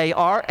bad as they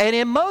are, and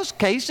in most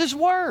cases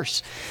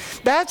worse.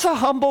 That's a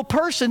humble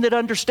person that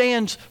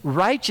understands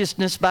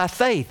righteousness by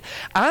faith.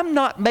 I'm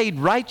not made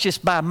righteous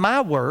by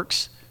my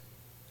works.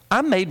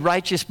 I'm made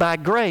righteous by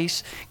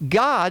grace.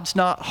 God's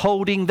not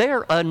holding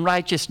their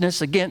unrighteousness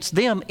against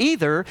them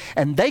either,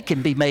 and they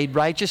can be made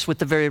righteous with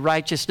the very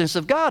righteousness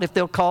of God if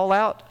they'll call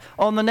out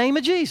on the name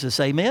of Jesus.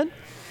 Amen?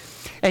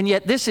 And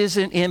yet this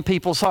isn't in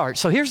people's hearts.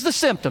 So here's the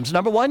symptoms.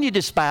 Number one, you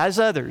despise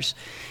others.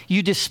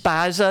 You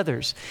despise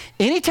others.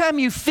 Anytime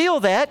you feel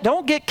that,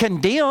 don't get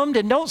condemned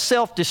and don't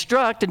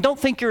self-destruct and don't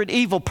think you're an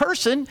evil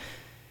person.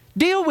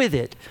 Deal with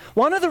it.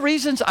 One of the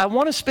reasons I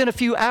want to spend a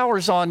few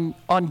hours on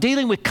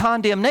dealing with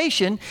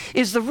condemnation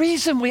is the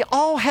reason we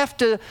all have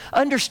to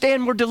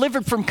understand we're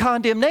delivered from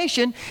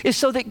condemnation is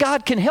so that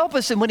God can help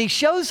us. And when He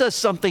shows us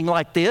something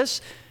like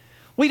this,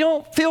 we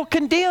don't feel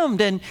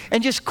condemned and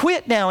just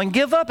quit now and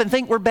give up and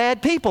think we're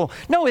bad people.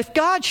 No, if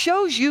God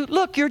shows you,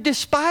 look, you're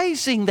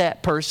despising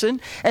that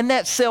person and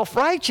that's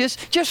self-righteous,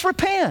 just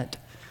repent.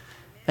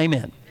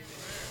 Amen.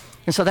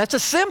 And so that's a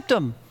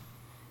symptom.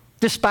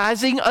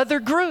 Despising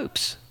other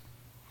groups.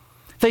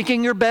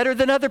 Thinking you're better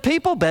than other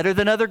people, better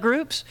than other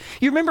groups.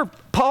 You remember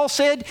Paul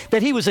said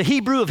that he was a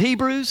Hebrew of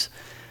Hebrews?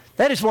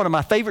 That is one of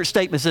my favorite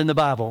statements in the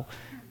Bible.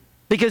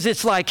 Because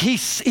it's like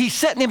he's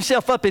setting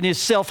himself up in his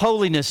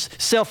self-holiness,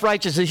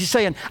 self-righteousness. He's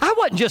saying, I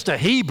wasn't just a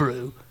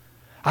Hebrew.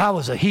 I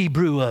was a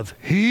Hebrew of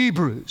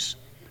Hebrews.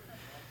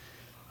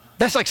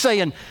 That's like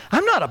saying,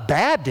 I'm not a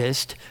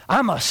Baptist.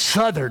 I'm a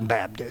Southern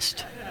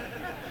Baptist.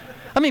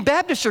 I mean,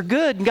 Baptists are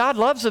good and God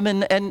loves them,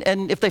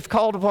 and if they've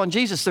called upon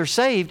Jesus, they're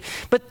saved.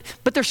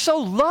 But they're so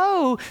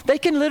low, they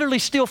can literally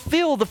still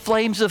feel the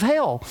flames of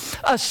hell.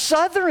 A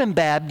Southern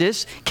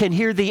Baptist can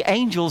hear the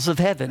angels of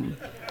heaven.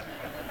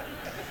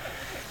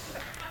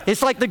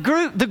 It's like the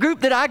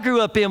group that I grew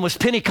up in was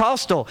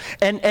Pentecostal,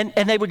 and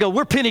they would go,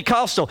 we're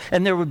Pentecostal,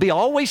 and there would be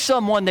always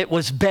someone that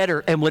was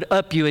better and would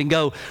up you and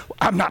go,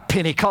 I'm not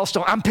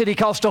Pentecostal, I'm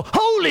Pentecostal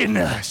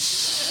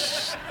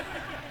holiness.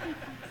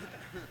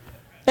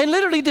 And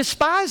literally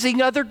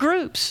despising other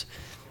groups.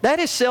 That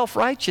is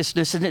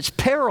self-righteousness, and it's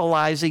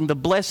paralyzing the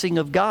blessing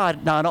of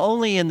God, not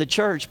only in the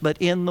church, but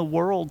in the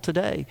world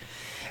today.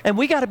 And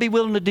we got to be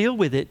willing to deal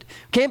with it.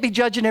 Can't be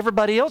judging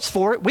everybody else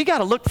for it. We got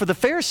to look for the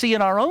Pharisee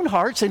in our own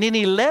hearts and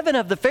any leaven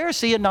of the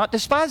Pharisee and not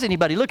despise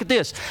anybody. Look at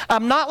this.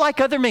 I'm not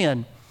like other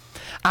men.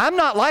 I'm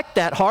not like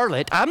that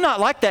harlot. I'm not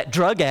like that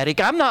drug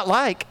addict. I'm not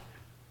like.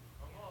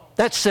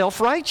 That's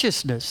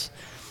self-righteousness.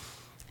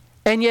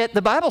 And yet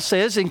the Bible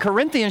says in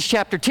Corinthians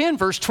chapter 10,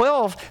 verse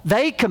 12,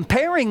 they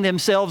comparing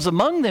themselves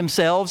among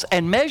themselves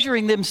and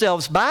measuring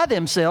themselves by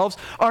themselves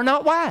are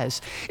not wise.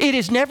 It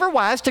is never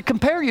wise to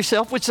compare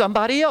yourself with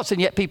somebody else,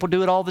 and yet people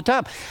do it all the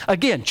time.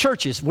 Again,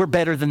 churches, we're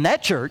better than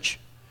that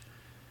church.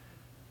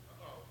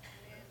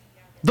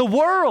 The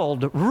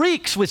world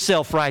reeks with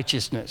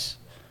self-righteousness.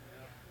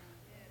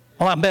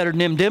 Well, I'm better than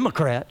them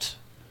Democrats.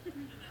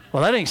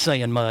 Well, that ain't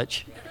saying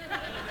much.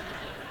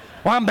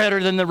 Well, I'm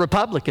better than the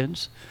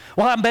Republicans.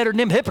 Well, I'm better than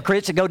them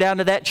hypocrites that go down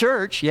to that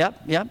church.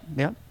 Yep.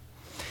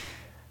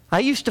 I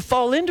used to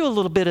fall into a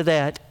little bit of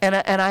that, and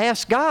I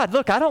asked God,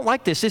 look, I don't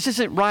like this. This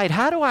isn't right.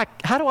 How do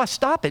I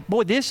stop it?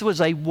 Boy, this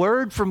was a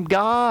word from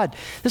God.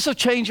 This will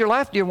change your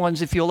life, dear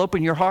ones, if you'll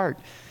open your heart.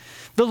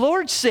 The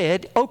Lord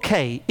said,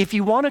 okay, if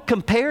you want to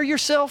compare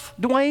yourself,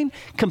 Duane,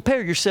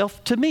 compare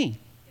yourself to me.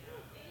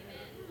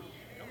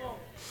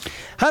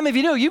 How many of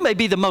you know you may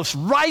be the most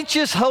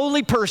righteous,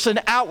 holy person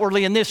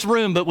outwardly in this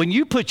room, but when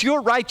you put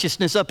your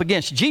righteousness up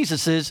against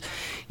Jesus's,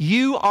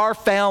 you are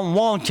found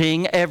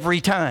wanting every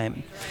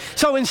time.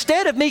 So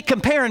instead of me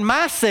comparing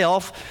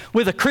myself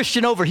with a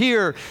Christian over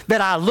here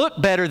that I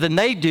look better than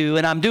they do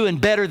and I'm doing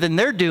better than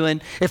they're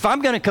doing, if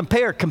I'm going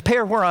to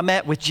compare where I'm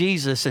at with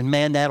Jesus, and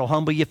man, that'll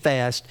humble you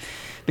fast,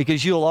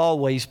 because you'll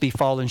always be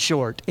falling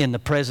short in the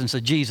presence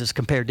of Jesus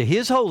compared to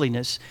His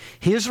holiness,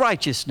 His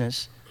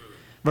righteousness,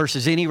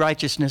 versus any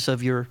righteousness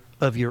of your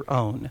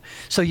own.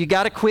 So you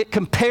got to quit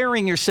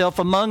comparing yourself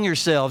among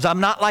yourselves. I'm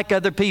not like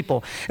other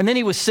people. And then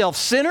he was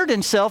self-centered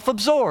and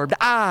self-absorbed.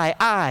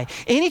 I.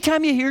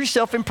 Anytime you hear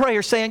yourself in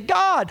prayer saying,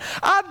 God,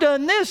 I've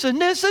done this and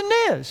this and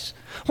this.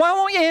 Why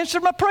won't you answer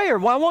my prayer?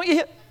 Why won't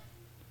you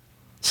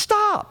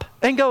stop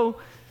and go,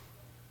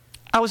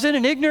 I was in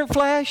an ignorant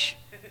flash.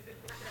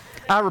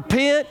 I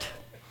repent.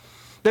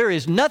 There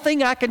is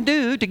nothing I can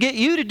do to get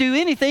you to do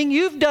anything.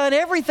 You've done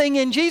everything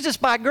in Jesus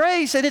by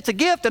grace, and it's a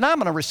gift, and I'm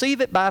going to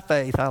receive it by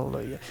faith.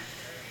 Hallelujah.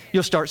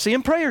 You'll start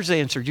seeing prayers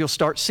answered. You'll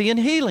start seeing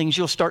healings.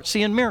 You'll start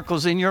seeing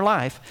miracles in your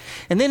life.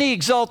 And then he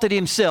exalted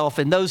himself,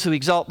 and those who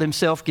exalt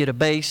themselves get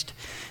abased,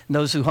 and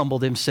those who humble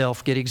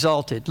themselves get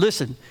exalted.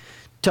 Listen,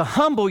 to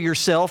humble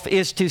yourself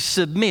is to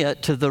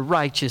submit to the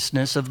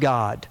righteousness of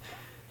God.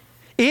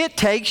 It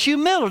takes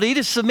humility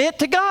to submit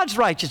to God's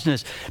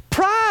righteousness.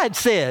 Pride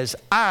says,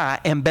 I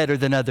am better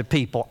than other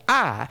people.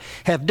 I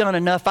have done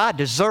enough. I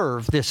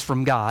deserve this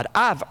from God.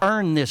 I've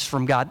earned this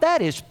from God.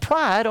 That is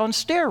pride on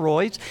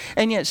steroids,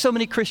 and yet so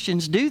many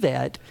Christians do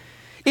that.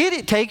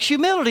 It takes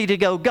humility to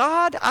go,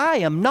 God, I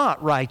am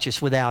not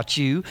righteous without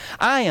you.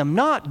 I am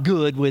not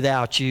good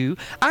without you.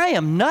 I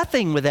am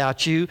nothing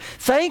without you.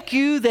 Thank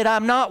you that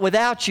I'm not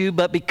without you,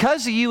 but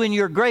because of you and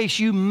your grace,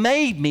 you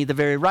made me the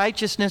very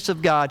righteousness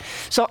of God.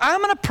 So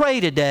I'm going to pray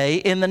today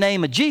in the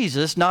name of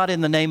Jesus, not in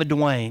the name of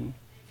Duane.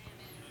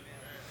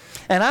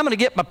 And I'm going to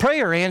get my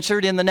prayer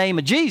answered in the name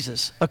of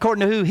Jesus,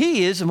 according to who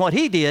He is and what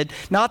He did,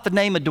 not the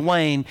name of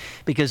Duane,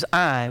 because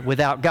I,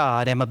 without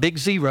God, am a big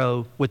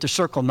zero with the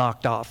circle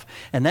knocked off.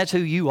 And that's who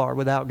you are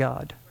without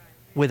God.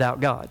 Without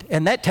God.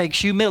 And that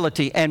takes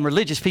humility, and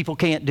religious people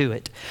can't do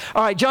it.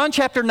 All right, John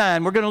chapter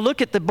 9, we're going to look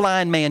at the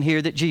blind man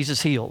here that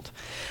Jesus healed.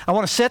 I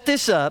want to set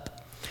this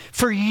up.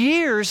 For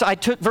years, I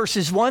took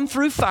verses 1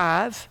 through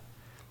 5,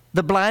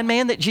 the blind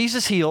man that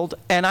Jesus healed,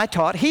 and I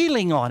taught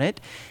healing on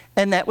it.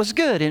 And that was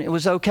good, and it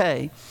was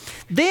okay.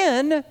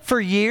 Then,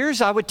 for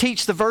years, I would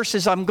teach the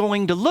verses I'm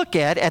going to look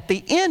at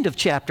the end of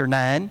chapter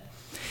 9,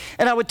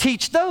 and I would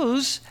teach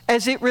those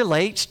as it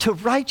relates to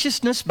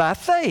righteousness by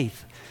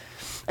faith.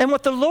 And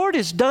what the Lord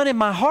has done in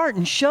my heart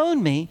and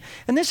shown me,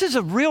 and this is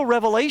a real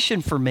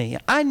revelation for me,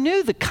 I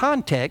knew the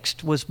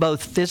context was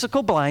both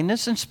physical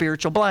blindness and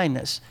spiritual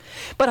blindness,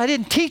 but I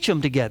didn't teach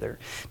them together.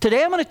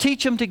 Today, I'm going to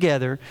teach them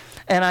together,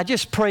 and I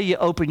just pray you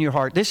open your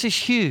heart. This is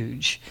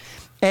huge.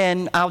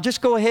 And I'll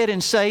just go ahead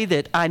and say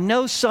that I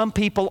know some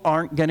people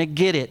aren't going to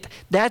get it.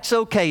 That's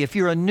okay. If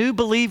you're a new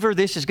believer,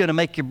 this is going to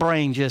make your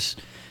brain just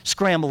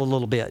scramble a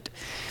little bit.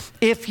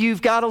 If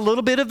you've got a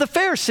little bit of the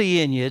Pharisee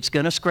in you, it's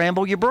going to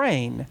scramble your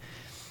brain.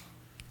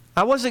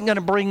 I wasn't going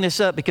to bring this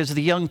up because of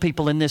the young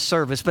people in this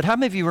service, but how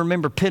many of you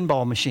remember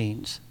pinball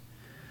machines?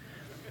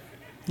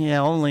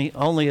 Yeah, only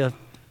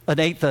an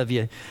eighth of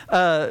you.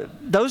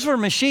 Those were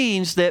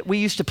machines that we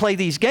used to play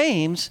these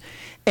games.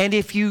 And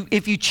if you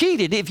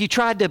cheated, if you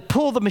tried to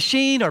pull the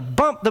machine or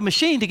bump the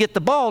machine to get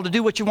the ball to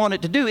do what you want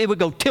it to do, it would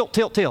go tilt,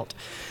 tilt, tilt.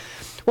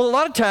 Well, a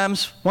lot of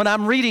times when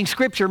I'm reading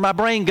scripture, my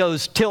brain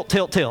goes tilt,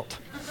 tilt, tilt.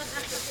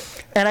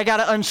 And I got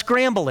to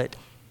unscramble it.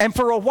 And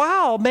for a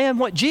while, man,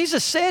 what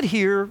Jesus said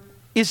here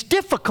is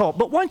difficult.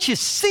 But once you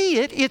see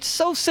it, it's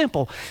so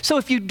simple. So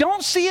if you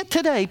don't see it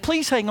today,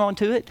 please hang on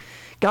to it.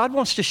 God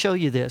wants to show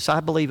you this. I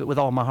believe it with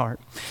all my heart.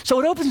 So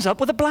it opens up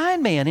with a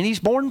blind man, and he's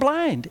born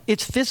blind.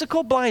 It's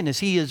physical blindness.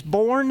 He is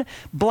born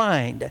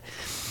blind.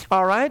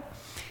 All right?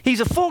 He's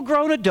a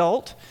full-grown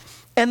adult,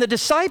 and the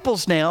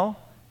disciples now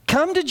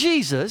come to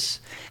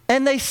Jesus,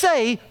 and they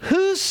say,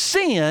 whose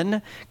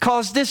sin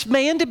caused this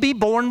man to be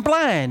born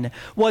blind?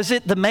 Was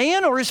it the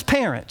man or his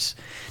parents?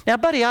 Now,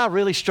 buddy, I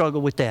really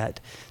struggle with that.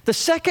 The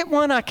second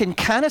one, I can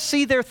kind of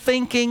see their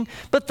thinking,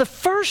 but the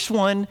first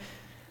one,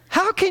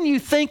 how can you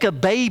think a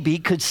baby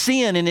could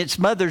sin in its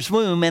mother's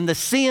womb and the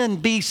sin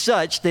be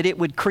such that it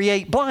would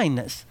create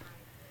blindness?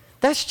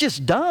 That's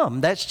just dumb.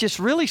 That's just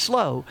really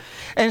slow.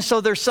 And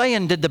so they're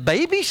saying, did the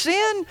baby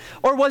sin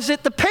or was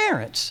it the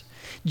parents?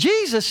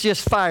 Jesus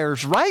just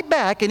fires right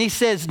back and he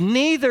says,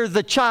 neither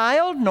the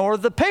child nor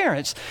the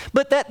parents,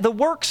 but that the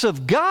works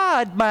of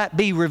God might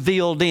be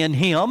revealed in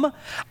him.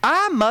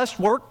 I must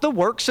work the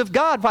works of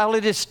God while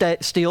it is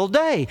still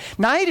day.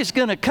 Night is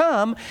going to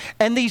come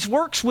and these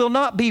works will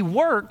not be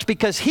worked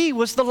because he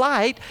was the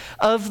light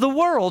of the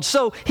world.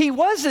 So he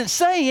wasn't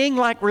saying,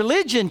 like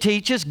religion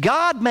teaches,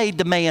 God made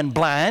the man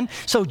blind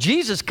so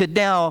Jesus could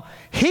now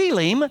heal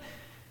him.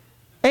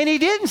 And he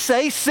didn't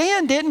say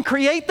sin didn't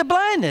create the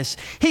blindness.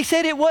 He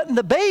said it wasn't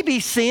the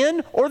baby's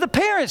sin or the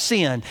parent's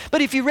sin.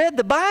 But if you read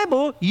the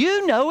Bible,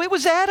 you know it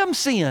was Adam's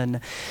sin.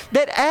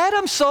 That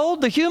Adam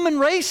sold the human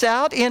race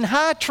out in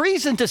high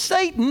treason to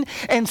Satan,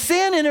 and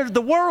sin entered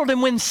the world.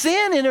 And when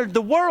sin entered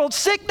the world,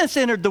 sickness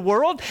entered the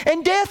world,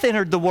 and death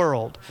entered the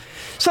world.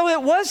 So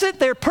it wasn't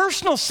their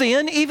personal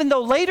sin, even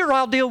though later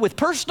I'll deal with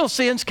personal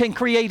sins can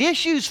create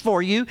issues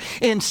for you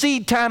in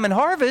seed time and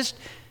harvest.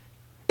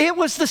 It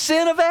was the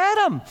sin of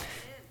Adam.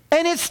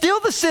 And it's still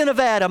the sin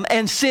of Adam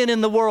and sin in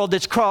the world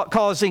that's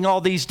causing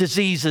all these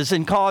diseases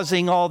and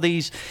causing all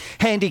these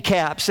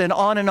handicaps and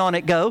on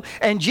it go.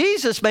 And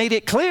Jesus made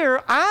it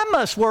clear, I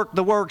must work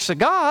the works of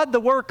God. The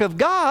work of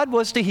God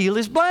was to heal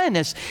his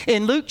blindness.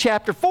 In Luke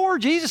chapter 4,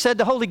 Jesus said,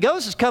 the Holy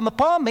Ghost has come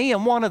upon me,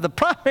 and one of the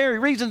primary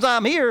reasons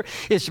I'm here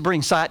is to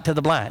bring sight to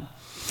the blind.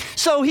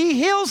 So he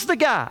heals the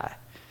guy.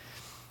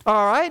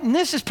 All right, and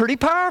this is pretty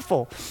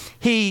powerful.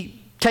 He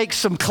takes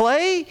some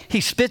clay, he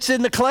spits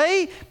in the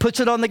clay, puts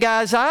it on the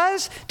guy's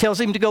eyes,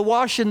 tells him to go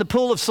wash in the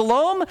pool of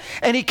Siloam,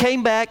 and he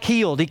came back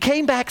healed. He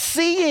came back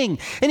seeing,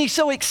 and he's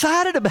so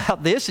excited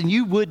about this, and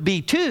you would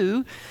be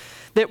too,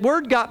 that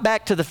word got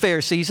back to the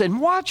Pharisees,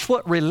 and watch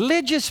what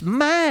religious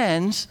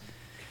minds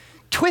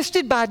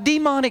twisted by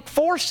demonic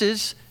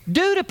forces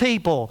do to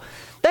people.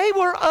 They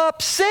were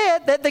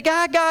upset that the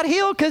guy got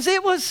healed because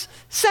it was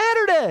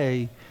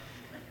Saturday.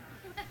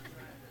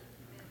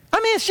 I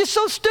mean, it's just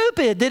so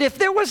stupid that if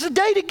there was a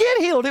day to get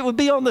healed, it would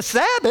be on the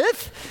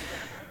Sabbath.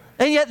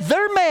 And yet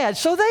they're mad.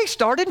 So they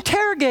start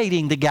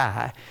interrogating the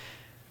guy.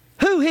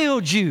 Who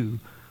healed you?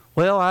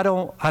 Well, I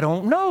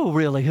don't know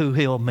really who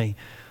healed me.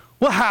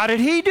 Well, how did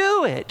he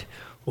do it?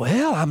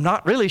 Well, I'm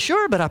not really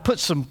sure, but I put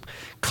some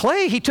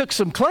clay. He took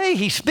some clay.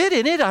 He spit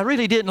in it. I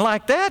really didn't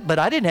like that, but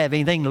I didn't have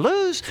anything to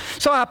lose.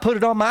 So I put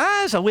it on my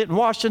eyes. I went and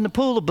washed in the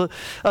pool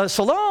of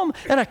Siloam,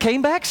 and I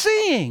came back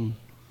seeing.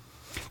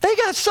 They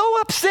got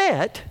so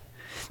upset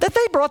that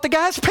they brought the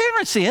guy's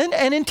parents in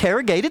and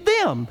interrogated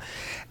them.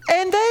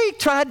 And they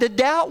tried to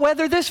doubt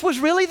whether this was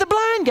really the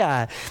blind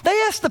guy.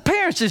 They asked the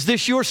parents, is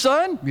this your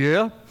son?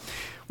 Yeah.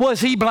 Was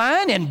he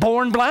blind and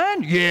born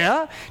blind?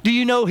 Yeah. Do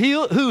you know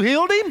who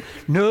healed him?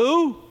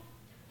 No.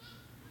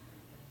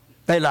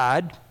 They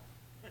lied.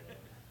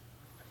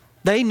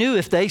 They knew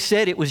if they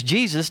said it was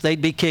Jesus,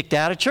 they'd be kicked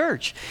out of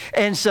church.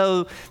 And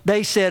so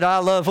they said, I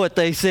love what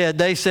they said.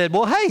 They said,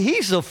 well, hey,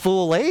 he's of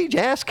full age.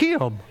 Ask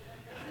him.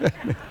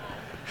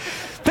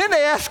 Then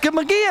they asked him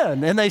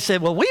again, and they said,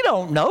 well, we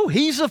don't know.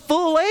 He's of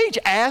full age.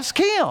 Ask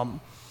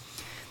him.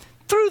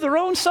 Threw their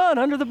own son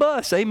under the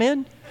bus,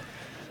 amen,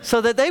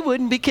 so that they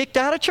wouldn't be kicked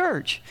out of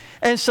church.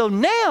 And so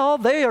now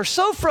they are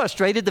so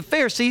frustrated, the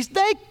Pharisees,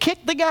 they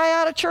kicked the guy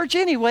out of church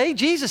anyway.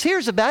 Jesus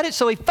hears about it,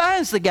 so he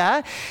finds the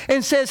guy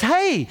and says,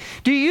 hey,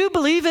 do you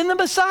believe in the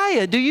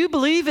Messiah? Do you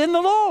believe in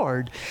the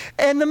Lord?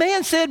 And the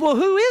man said, well,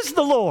 who is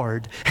the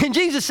Lord? And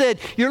Jesus said,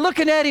 you're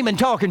looking at him and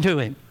talking to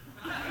him.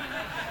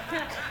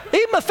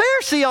 Even a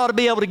Pharisee ought to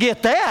be able to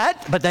get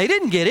that, but they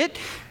didn't get it.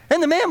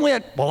 And the man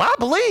went, well, I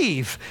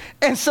believe.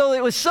 And so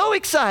it was so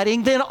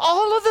exciting. Then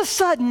all of a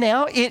sudden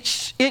now it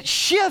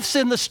shifts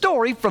in the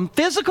story from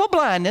physical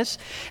blindness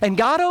and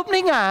God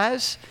opening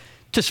eyes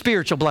to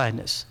spiritual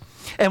blindness.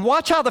 And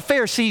watch how the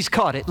Pharisees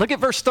caught it. Look at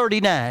verse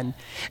 39.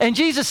 And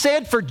Jesus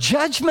said, for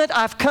judgment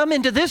I've come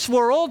into this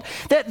world,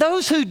 that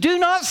those who do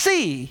not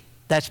see,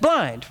 that's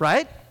blind,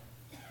 right?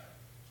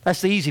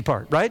 That's the easy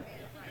part, right?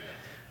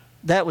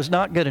 That was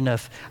not good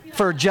enough.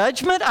 For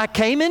judgment I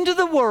came into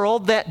the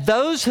world that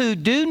those who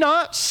do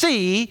not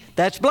see,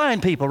 that's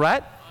blind people,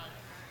 right?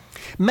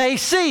 May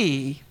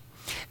see,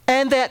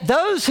 and that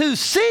those who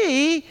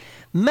see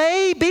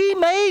may be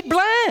made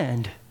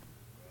blind.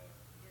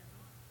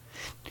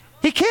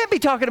 He can't be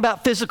talking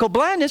about physical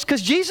blindness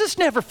because Jesus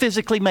never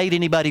physically made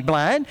anybody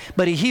blind,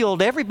 but he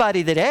healed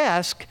everybody that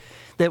asked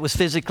that was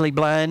physically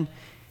blind.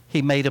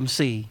 He made them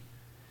see.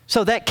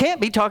 So that can't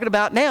be talking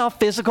about now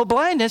physical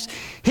blindness.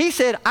 He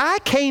said, I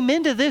came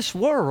into this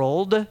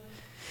world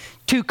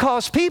to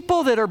cause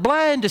people that are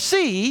blind to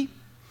see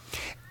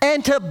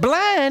and to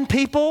blind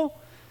people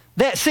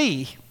that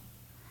see.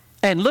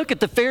 And look at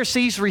the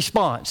Pharisees'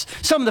 response.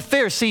 Some of the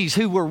Pharisees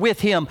who were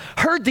with him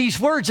heard these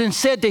words and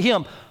said to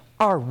him,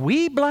 are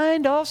we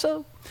blind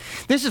also?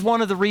 This is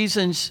one of the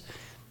reasons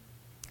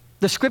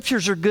the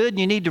scriptures are good and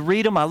you need to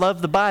read them. I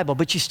love the Bible,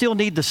 but you still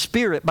need the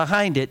Spirit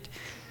behind it.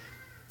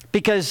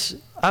 Because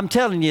I'm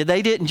telling you,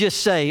 they didn't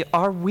just say,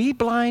 are we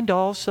blind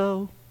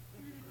also?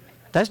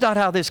 That's not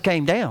how this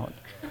came down.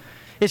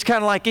 It's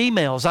kind of like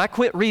emails. I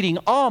quit reading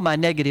all my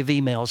negative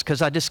emails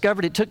because I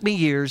discovered it took me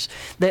years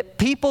that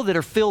people that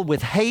are filled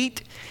with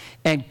hate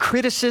and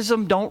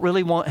criticism don't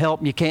really want help,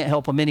 and you can't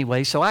help them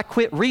anyway. So I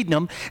quit reading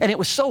them, and it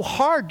was so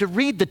hard to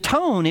read the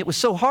tone. It was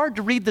so hard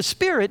to read the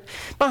spirit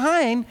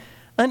behind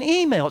an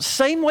email.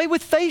 Same way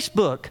with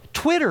Facebook,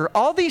 Twitter,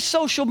 all these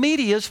social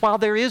medias. While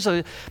there is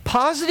a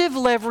positive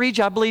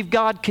leverage I believe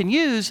God can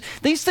use,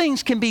 these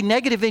things can be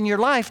negative in your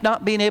life,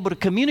 not being able to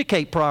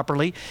communicate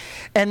properly.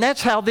 And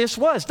that's how this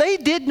was. They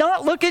did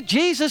not look at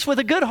Jesus with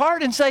a good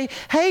heart and say,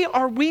 hey,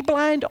 are we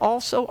blind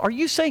also? Are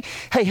you saying,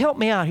 hey, help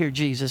me out here,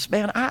 Jesus.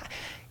 Man,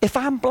 if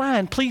I'm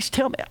blind, please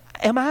tell me,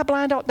 am I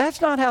blind?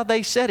 That's not how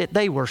they said it.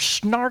 They were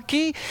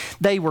snarky,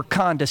 they were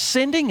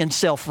condescending and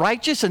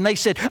self-righteous, and they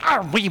said,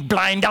 are we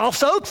blind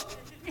also?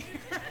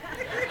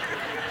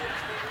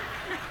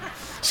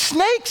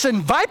 Snakes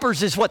and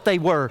vipers is what they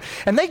were.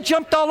 And they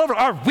jumped all over,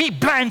 are we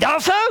blind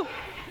also?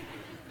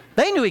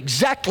 They knew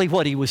exactly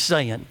what he was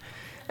saying.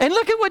 And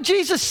look at what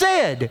Jesus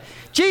said.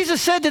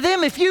 Jesus said to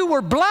them, if you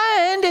were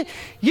blind,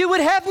 you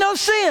would have no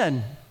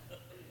sin.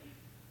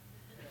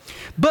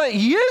 But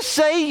you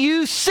say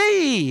you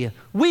see,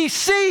 we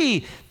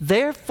see,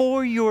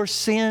 therefore your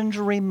sins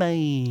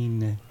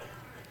remain.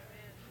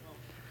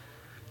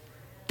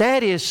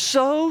 That is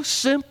so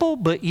simple,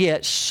 but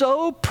yet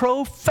so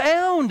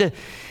profound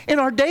in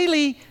our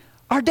daily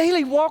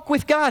walk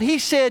with God. He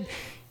said,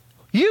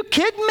 you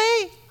kidding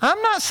me?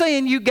 I'm not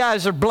saying you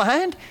guys are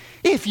blind.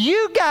 If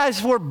you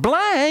guys were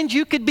blind,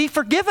 you could be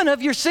forgiven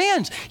of your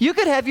sins. You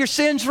could have your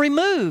sins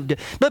removed.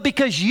 But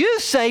because you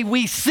say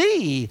we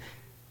see,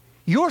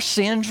 your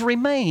sins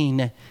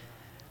remain.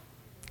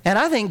 And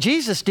I think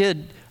Jesus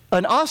did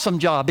an awesome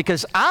job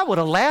because I would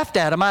have laughed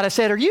at him. I'd have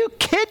said, are you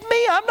kidding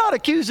me? I'm not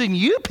accusing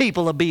you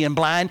people of being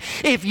blind.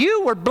 If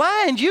you were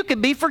blind, you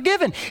could be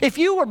forgiven. If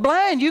you were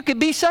blind, you could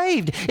be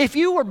saved. If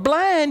you were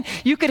blind,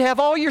 you could have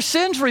all your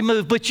sins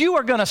removed. But you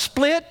are going to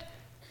split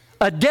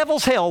a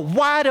devil's hell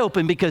wide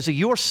open because of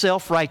your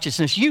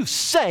self-righteousness. You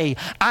say,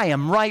 I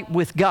am right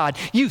with God.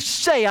 You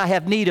say I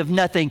have need of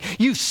nothing.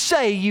 You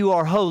say you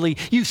are holy.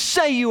 You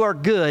say you are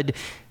good.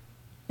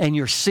 And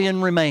your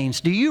sin remains.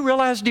 Do you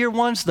realize, dear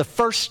ones, the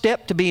first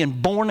step to being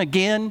born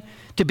again,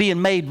 to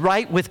being made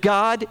right with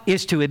God,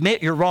 is to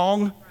admit you're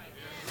wrong?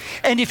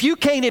 And if you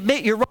can't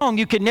admit you're wrong,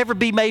 you can never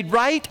be made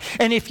right.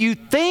 And if you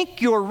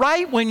think you're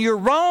right when you're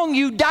wrong,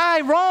 you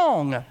die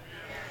wrong.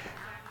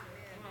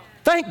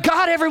 Thank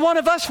God every one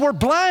of us were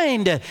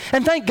blind.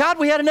 And thank God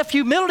we had enough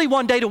humility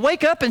one day to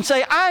wake up and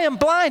say, I am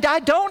blind. I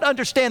don't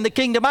understand the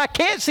kingdom. I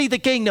can't see the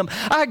kingdom.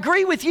 I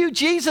agree with you,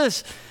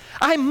 Jesus.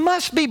 I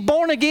must be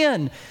born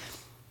again.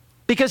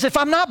 Because if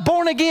I'm not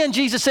born again,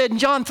 Jesus said in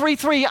John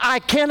 3:3, I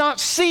cannot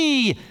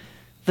see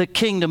the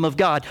kingdom of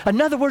God. In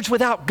other words,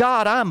 without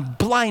God, I'm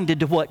blinded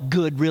to what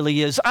good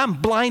really is. I'm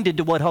blinded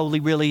to what holy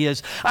really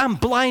is. I'm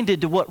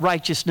blinded to what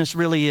righteousness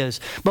really is.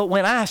 But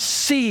when I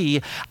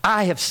see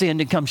I have sinned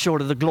and come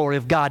short of the glory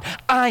of God,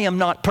 I am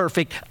not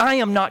perfect. I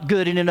am not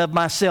good in and of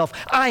myself.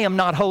 I am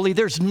not holy.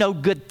 There's no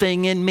good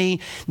thing in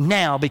me.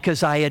 Now,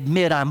 because I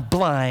admit I'm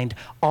blind,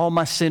 all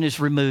my sin is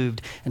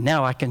removed. And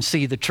now I can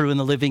see the true and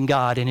the living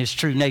God and his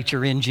true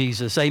nature in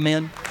Jesus.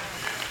 Amen?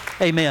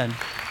 Amen.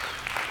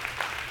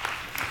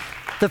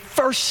 The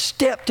first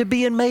step to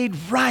being made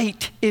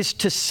right is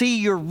to see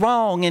you're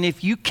wrong. And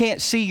if you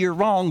can't see you're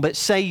wrong, but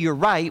say you're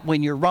right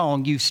when you're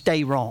wrong, you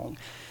stay wrong.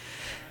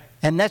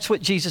 And that's what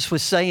Jesus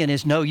was saying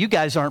is, no, you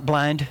guys aren't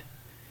blind.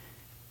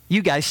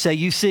 You guys say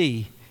you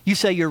see. You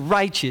say you're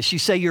righteous. You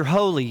say you're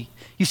holy.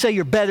 You say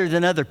you're better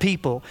than other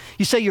people.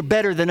 You say you're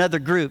better than other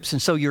groups.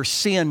 And so your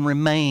sin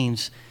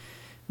remains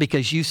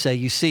because you say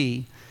you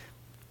see.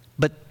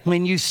 But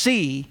when you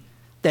see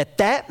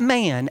that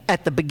man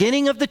at the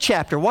beginning of the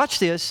chapter, watch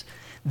this,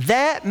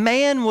 that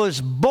man was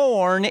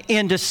born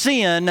into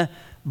sin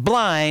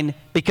blind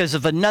because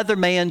of another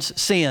man's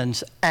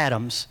sins,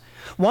 Adam's.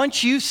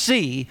 Once you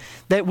see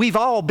that we've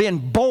all been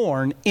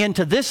born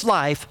into this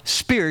life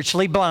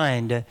spiritually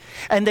blind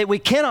and that we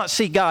cannot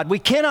see God, we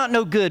cannot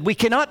know good, we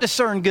cannot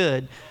discern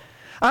good,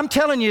 I'm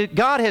telling you,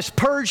 God has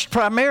purged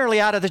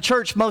primarily out of the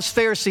church most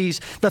Pharisees.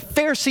 The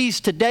Pharisees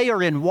today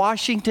are in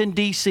Washington,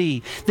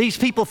 D.C. These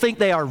people think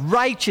they are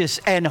righteous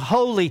and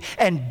holy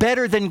and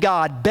better than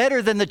God,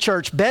 better than the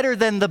church, better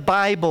than the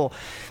Bible.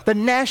 The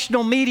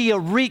national media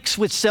reeks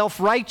with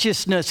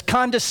self-righteousness,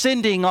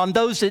 condescending on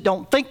those that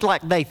don't think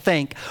like they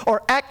think,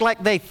 or act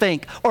like they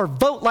think, or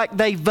vote like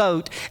they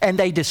vote, and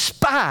they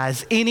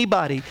despise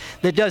anybody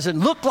that doesn't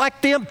look like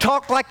them,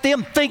 talk like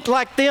them, think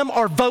like them,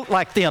 or vote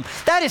like them.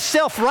 That is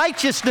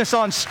self-righteousness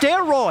on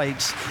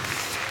steroids.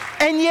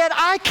 And yet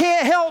I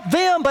can't help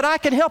them, but I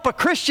can help a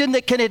Christian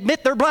that can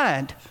admit they're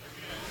blind.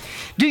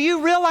 Do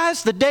you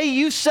realize the day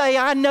you say,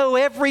 I know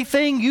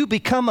everything, you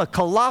become a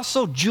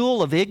colossal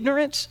jewel of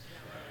ignorance?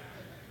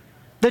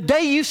 The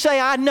day you say,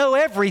 I know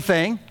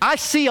everything, I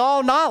see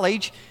all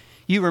knowledge,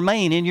 you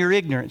remain in your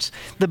ignorance.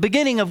 The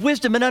beginning of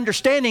wisdom and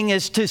understanding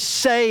is to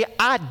say,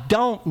 I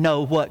don't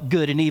know what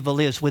good and evil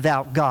is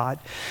without God.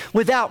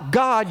 Without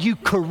God, you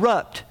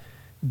corrupt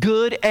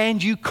good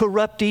and you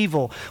corrupt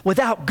evil.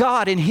 Without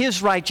God and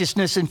His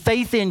righteousness and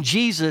faith in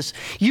Jesus,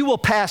 you will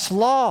pass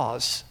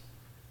laws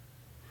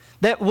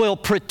that will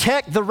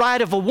protect the right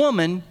of a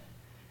woman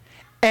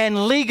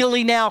and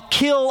legally now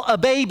kill a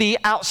baby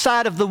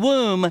outside of the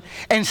womb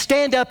and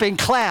stand up and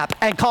clap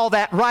and call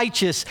that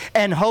righteous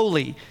and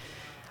holy.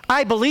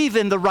 I believe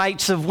in the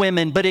rights of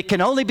women, but it can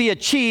only be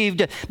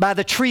achieved by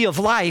the tree of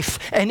life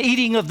and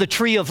eating of the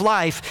tree of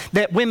life,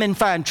 that women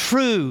find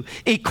true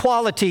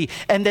equality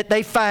and that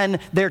they find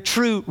their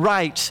true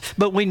rights.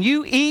 But when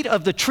you eat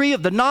of the tree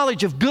of the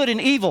knowledge of good and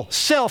evil,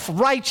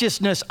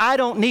 self-righteousness, I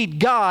don't need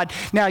God,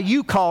 now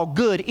you call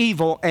good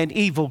evil and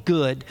evil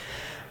good.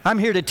 I'm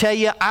here to tell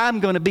you, I'm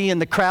going to be in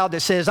the crowd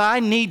that says,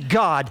 I need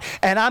God,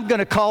 and I'm going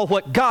to call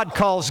what God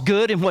calls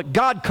good and what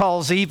God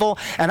calls evil,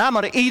 and I'm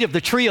going to eat of the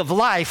tree of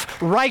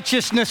life,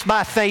 righteousness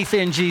by faith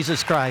in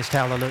Jesus Christ.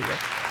 Hallelujah.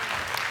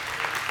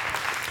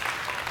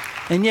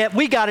 And yet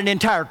we got an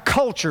entire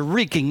culture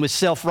reeking with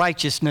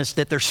self-righteousness,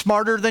 that they're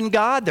smarter than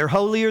God, they're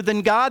holier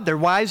than God, they're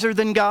wiser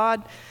than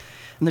God.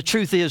 And the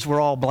truth is,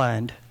 we're all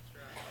blind.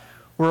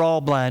 We're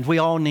all blind. We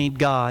all need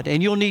God.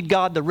 And you'll need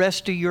God the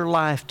rest of your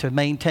life to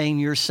maintain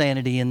your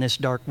sanity in this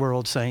dark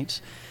world,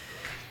 saints.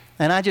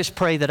 And I just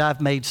pray that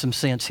I've made some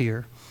sense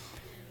here.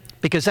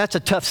 Because that's a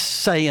tough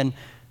saying.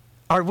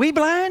 Are we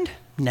blind?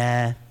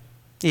 Nah.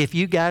 If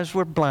you guys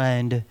were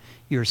blind,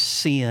 your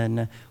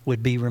sin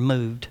would be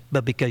removed.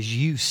 But because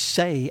you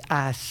say,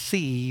 I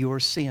see, your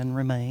sin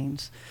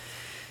remains.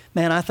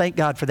 Man, I thank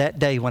God for that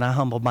day when I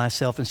humbled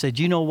myself and said,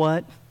 you know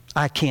what?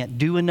 I can't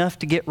do enough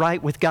to get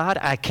right with God.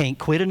 I can't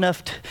quit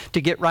enough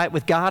to get right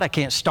with God. I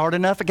can't start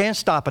enough. I can't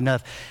stop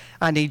enough.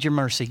 I need your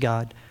mercy,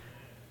 God.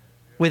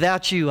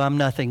 Without you, I'm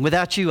nothing.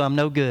 Without you, I'm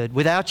no good.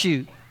 Without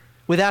you,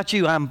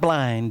 I'm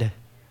blind.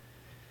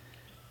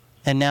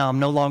 And now I'm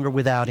no longer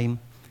without Him,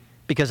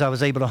 because I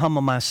was able to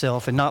humble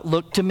myself and not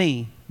look to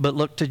me, but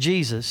look to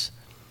Jesus.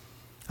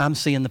 I'm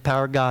seeing the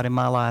power of God in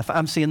my life.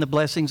 I'm seeing the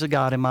blessings of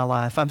God in my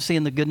life. I'm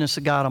seeing the goodness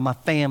of God on my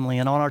family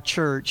and on our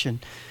church. And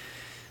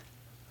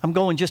I'm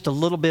going just a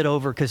little bit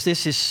over because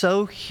this is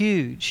so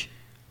huge.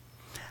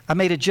 I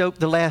made a joke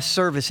the last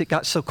service. It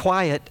got so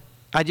quiet.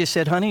 I just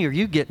said, honey, are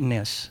you getting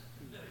this?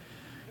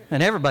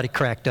 And everybody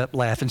cracked up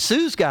laughing.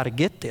 Sue's got to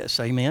get this.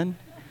 Amen.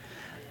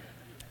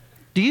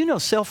 Do you know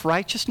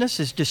self-righteousness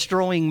is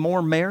destroying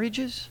more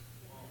marriages?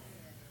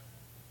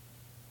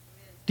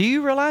 Do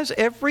you realize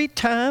every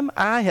time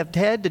I have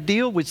had to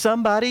deal with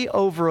somebody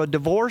over a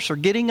divorce or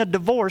getting a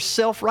divorce,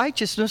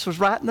 self-righteousness was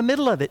right in the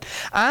middle of it.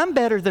 I'm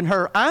better than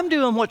her. I'm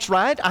doing what's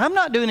right. I'm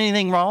not doing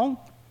anything wrong.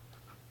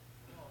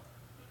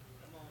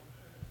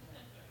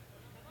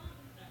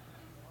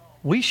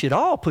 We should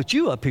all put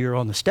you up here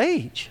on the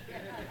stage.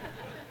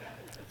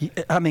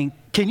 I mean,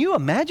 can you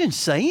imagine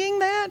saying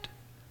that?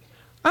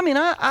 I mean,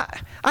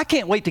 I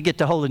can't wait to get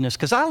to holiness,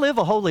 because I live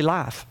a holy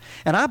life,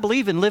 and I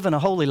believe in living a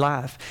holy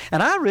life.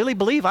 And I really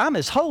believe I'm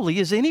as holy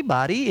as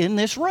anybody in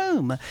this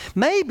room.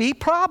 Maybe,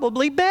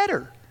 probably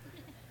better.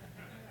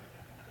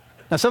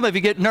 Now, some of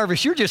you get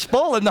nervous. You're just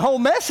spoiling the whole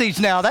message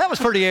now. That was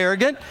pretty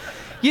arrogant.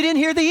 You didn't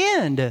hear the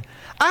end.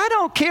 I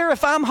don't care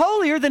if I'm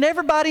holier than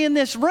everybody in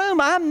this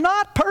room. I'm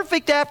not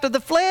perfect after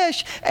the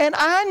flesh, and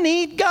I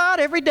need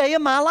God every day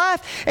of my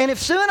life. And if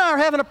Sue and I are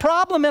having a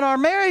problem in our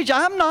marriage,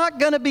 I'm not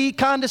going to be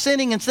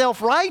condescending and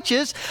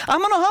self-righteous. I'm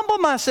going to humble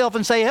myself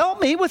and say,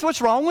 help me with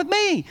what's wrong with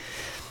me.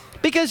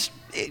 Because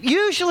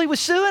usually with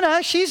Sue and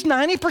I, she's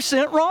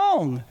 90%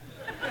 wrong.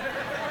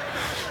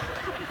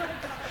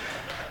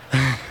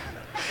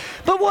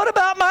 But what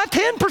about my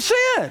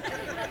 10%?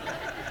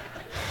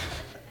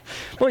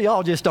 Well,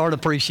 y'all just aren't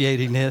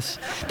appreciating this.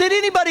 Did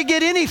anybody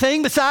get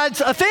anything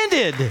besides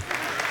offended?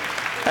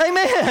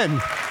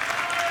 Amen.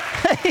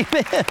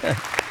 Amen.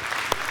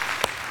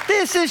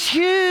 This is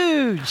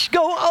huge.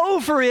 Go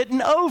over it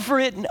and over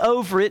it and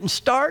over it and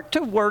start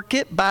to work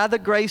it by the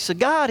grace of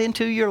God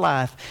into your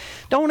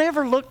life. Don't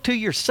ever look to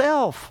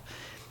yourself.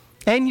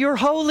 and your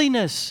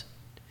holiness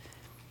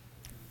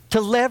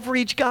to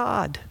leverage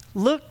God.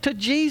 Look to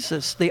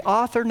Jesus, the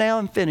author now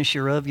and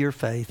finisher of your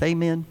faith.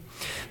 Amen.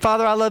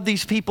 Father, I love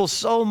these people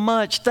so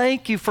much.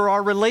 Thank you for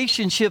our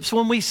relationships.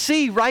 When we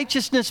see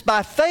righteousness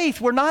by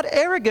faith, we're not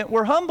arrogant,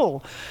 we're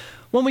humble.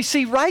 When we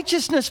see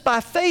righteousness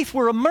by faith,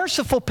 we're a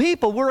merciful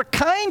people, we're a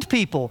kind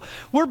people,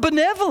 we're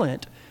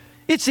benevolent.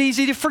 It's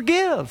easy to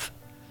forgive.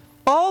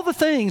 All the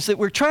things that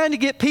we're trying to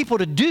get people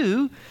to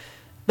do,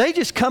 they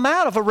just come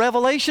out of a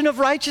revelation of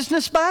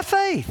righteousness by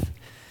faith.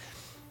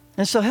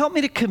 And so help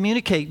me to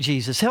communicate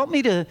Jesus. Help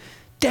me to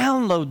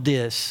download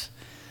this.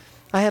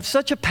 I have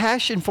such a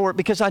passion for it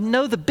because I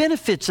know the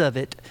benefits of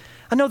it.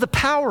 I know the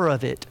power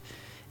of it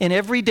in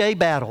everyday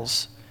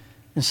battles.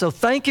 And so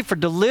thank you for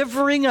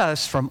delivering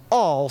us from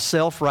all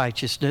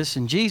self-righteousness.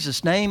 In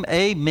Jesus' name,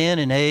 amen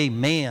and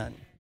amen.